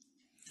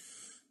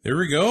 There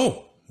we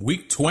go.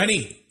 Week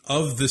 20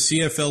 of the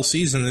CFL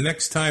season. The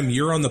next time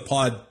you're on the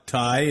pod,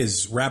 Ty,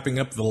 is wrapping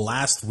up the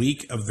last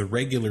week of the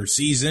regular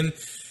season,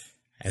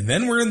 and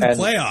then we're in the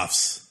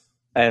playoffs.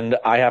 And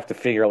I have to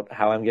figure out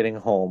how I'm getting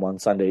home on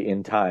Sunday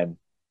in time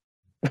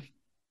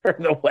for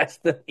the West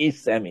and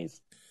East semis.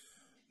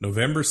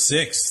 November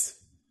 6th.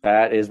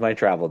 That is my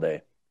travel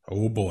day.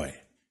 Oh, boy.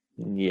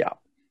 Yeah.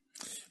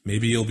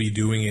 Maybe you'll be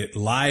doing it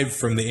live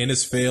from the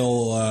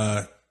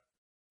Innisfail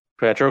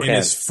Petro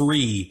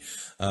Innisfree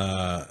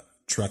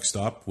truck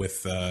stop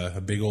with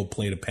a big old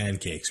plate of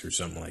pancakes or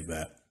something like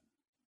that.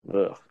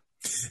 Ugh.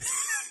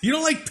 You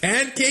don't like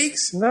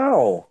pancakes?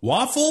 No.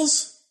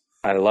 Waffles?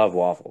 I love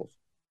waffles.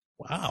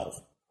 Wow.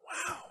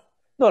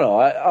 No.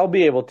 I'll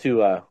be able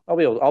to.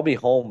 I'll be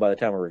home by the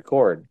time we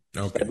record.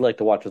 Okay. I'd like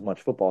to watch as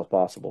much football as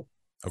possible.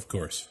 Of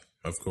course.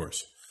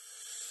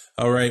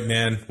 All right,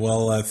 man.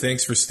 Well,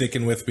 thanks for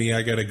sticking with me.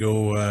 I got to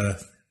go, I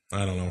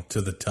don't know,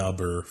 to the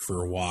tub or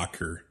for a walk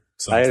or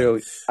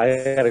something.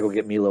 I got to go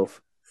get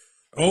meatloaf.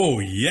 Oh,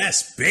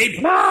 yes,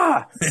 baby.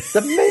 The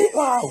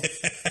meatloaf.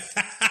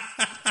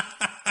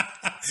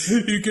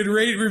 You can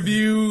rate,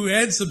 review,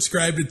 and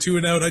subscribe to Two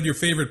and Out on your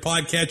favorite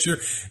podcatcher,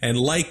 and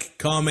like,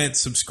 comment,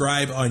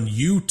 subscribe on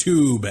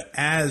YouTube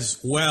as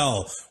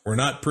well. We're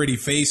not pretty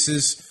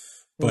faces,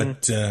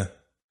 but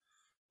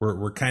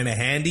we're kind of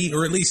handy,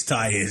 or at least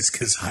Ty is,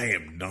 because I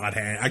am not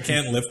handy. I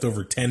can't lift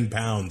over 10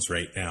 pounds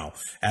right now,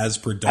 as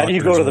per doctor's How do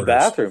you go to the orders.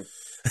 bathroom?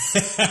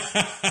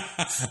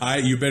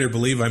 You better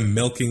believe I'm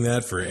milking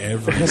that for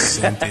every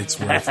cent it's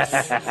worth.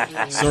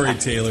 Sorry,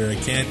 Taylor, I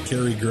can't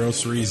carry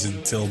groceries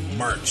until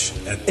March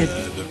at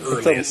the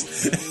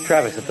earliest.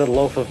 Travis, it's a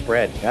loaf of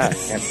bread. Yeah, I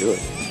can't do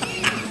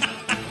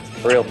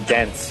it. Real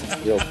dense.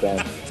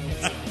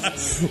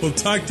 We'll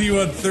talk to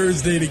you on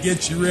Thursday to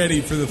get you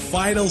ready for the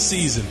final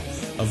season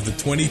of the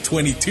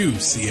 2022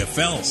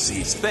 CFL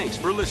season. Thanks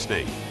for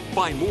listening.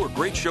 Find more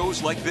great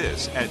shows like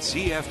this at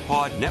CF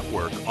Pod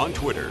Network on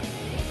Twitter.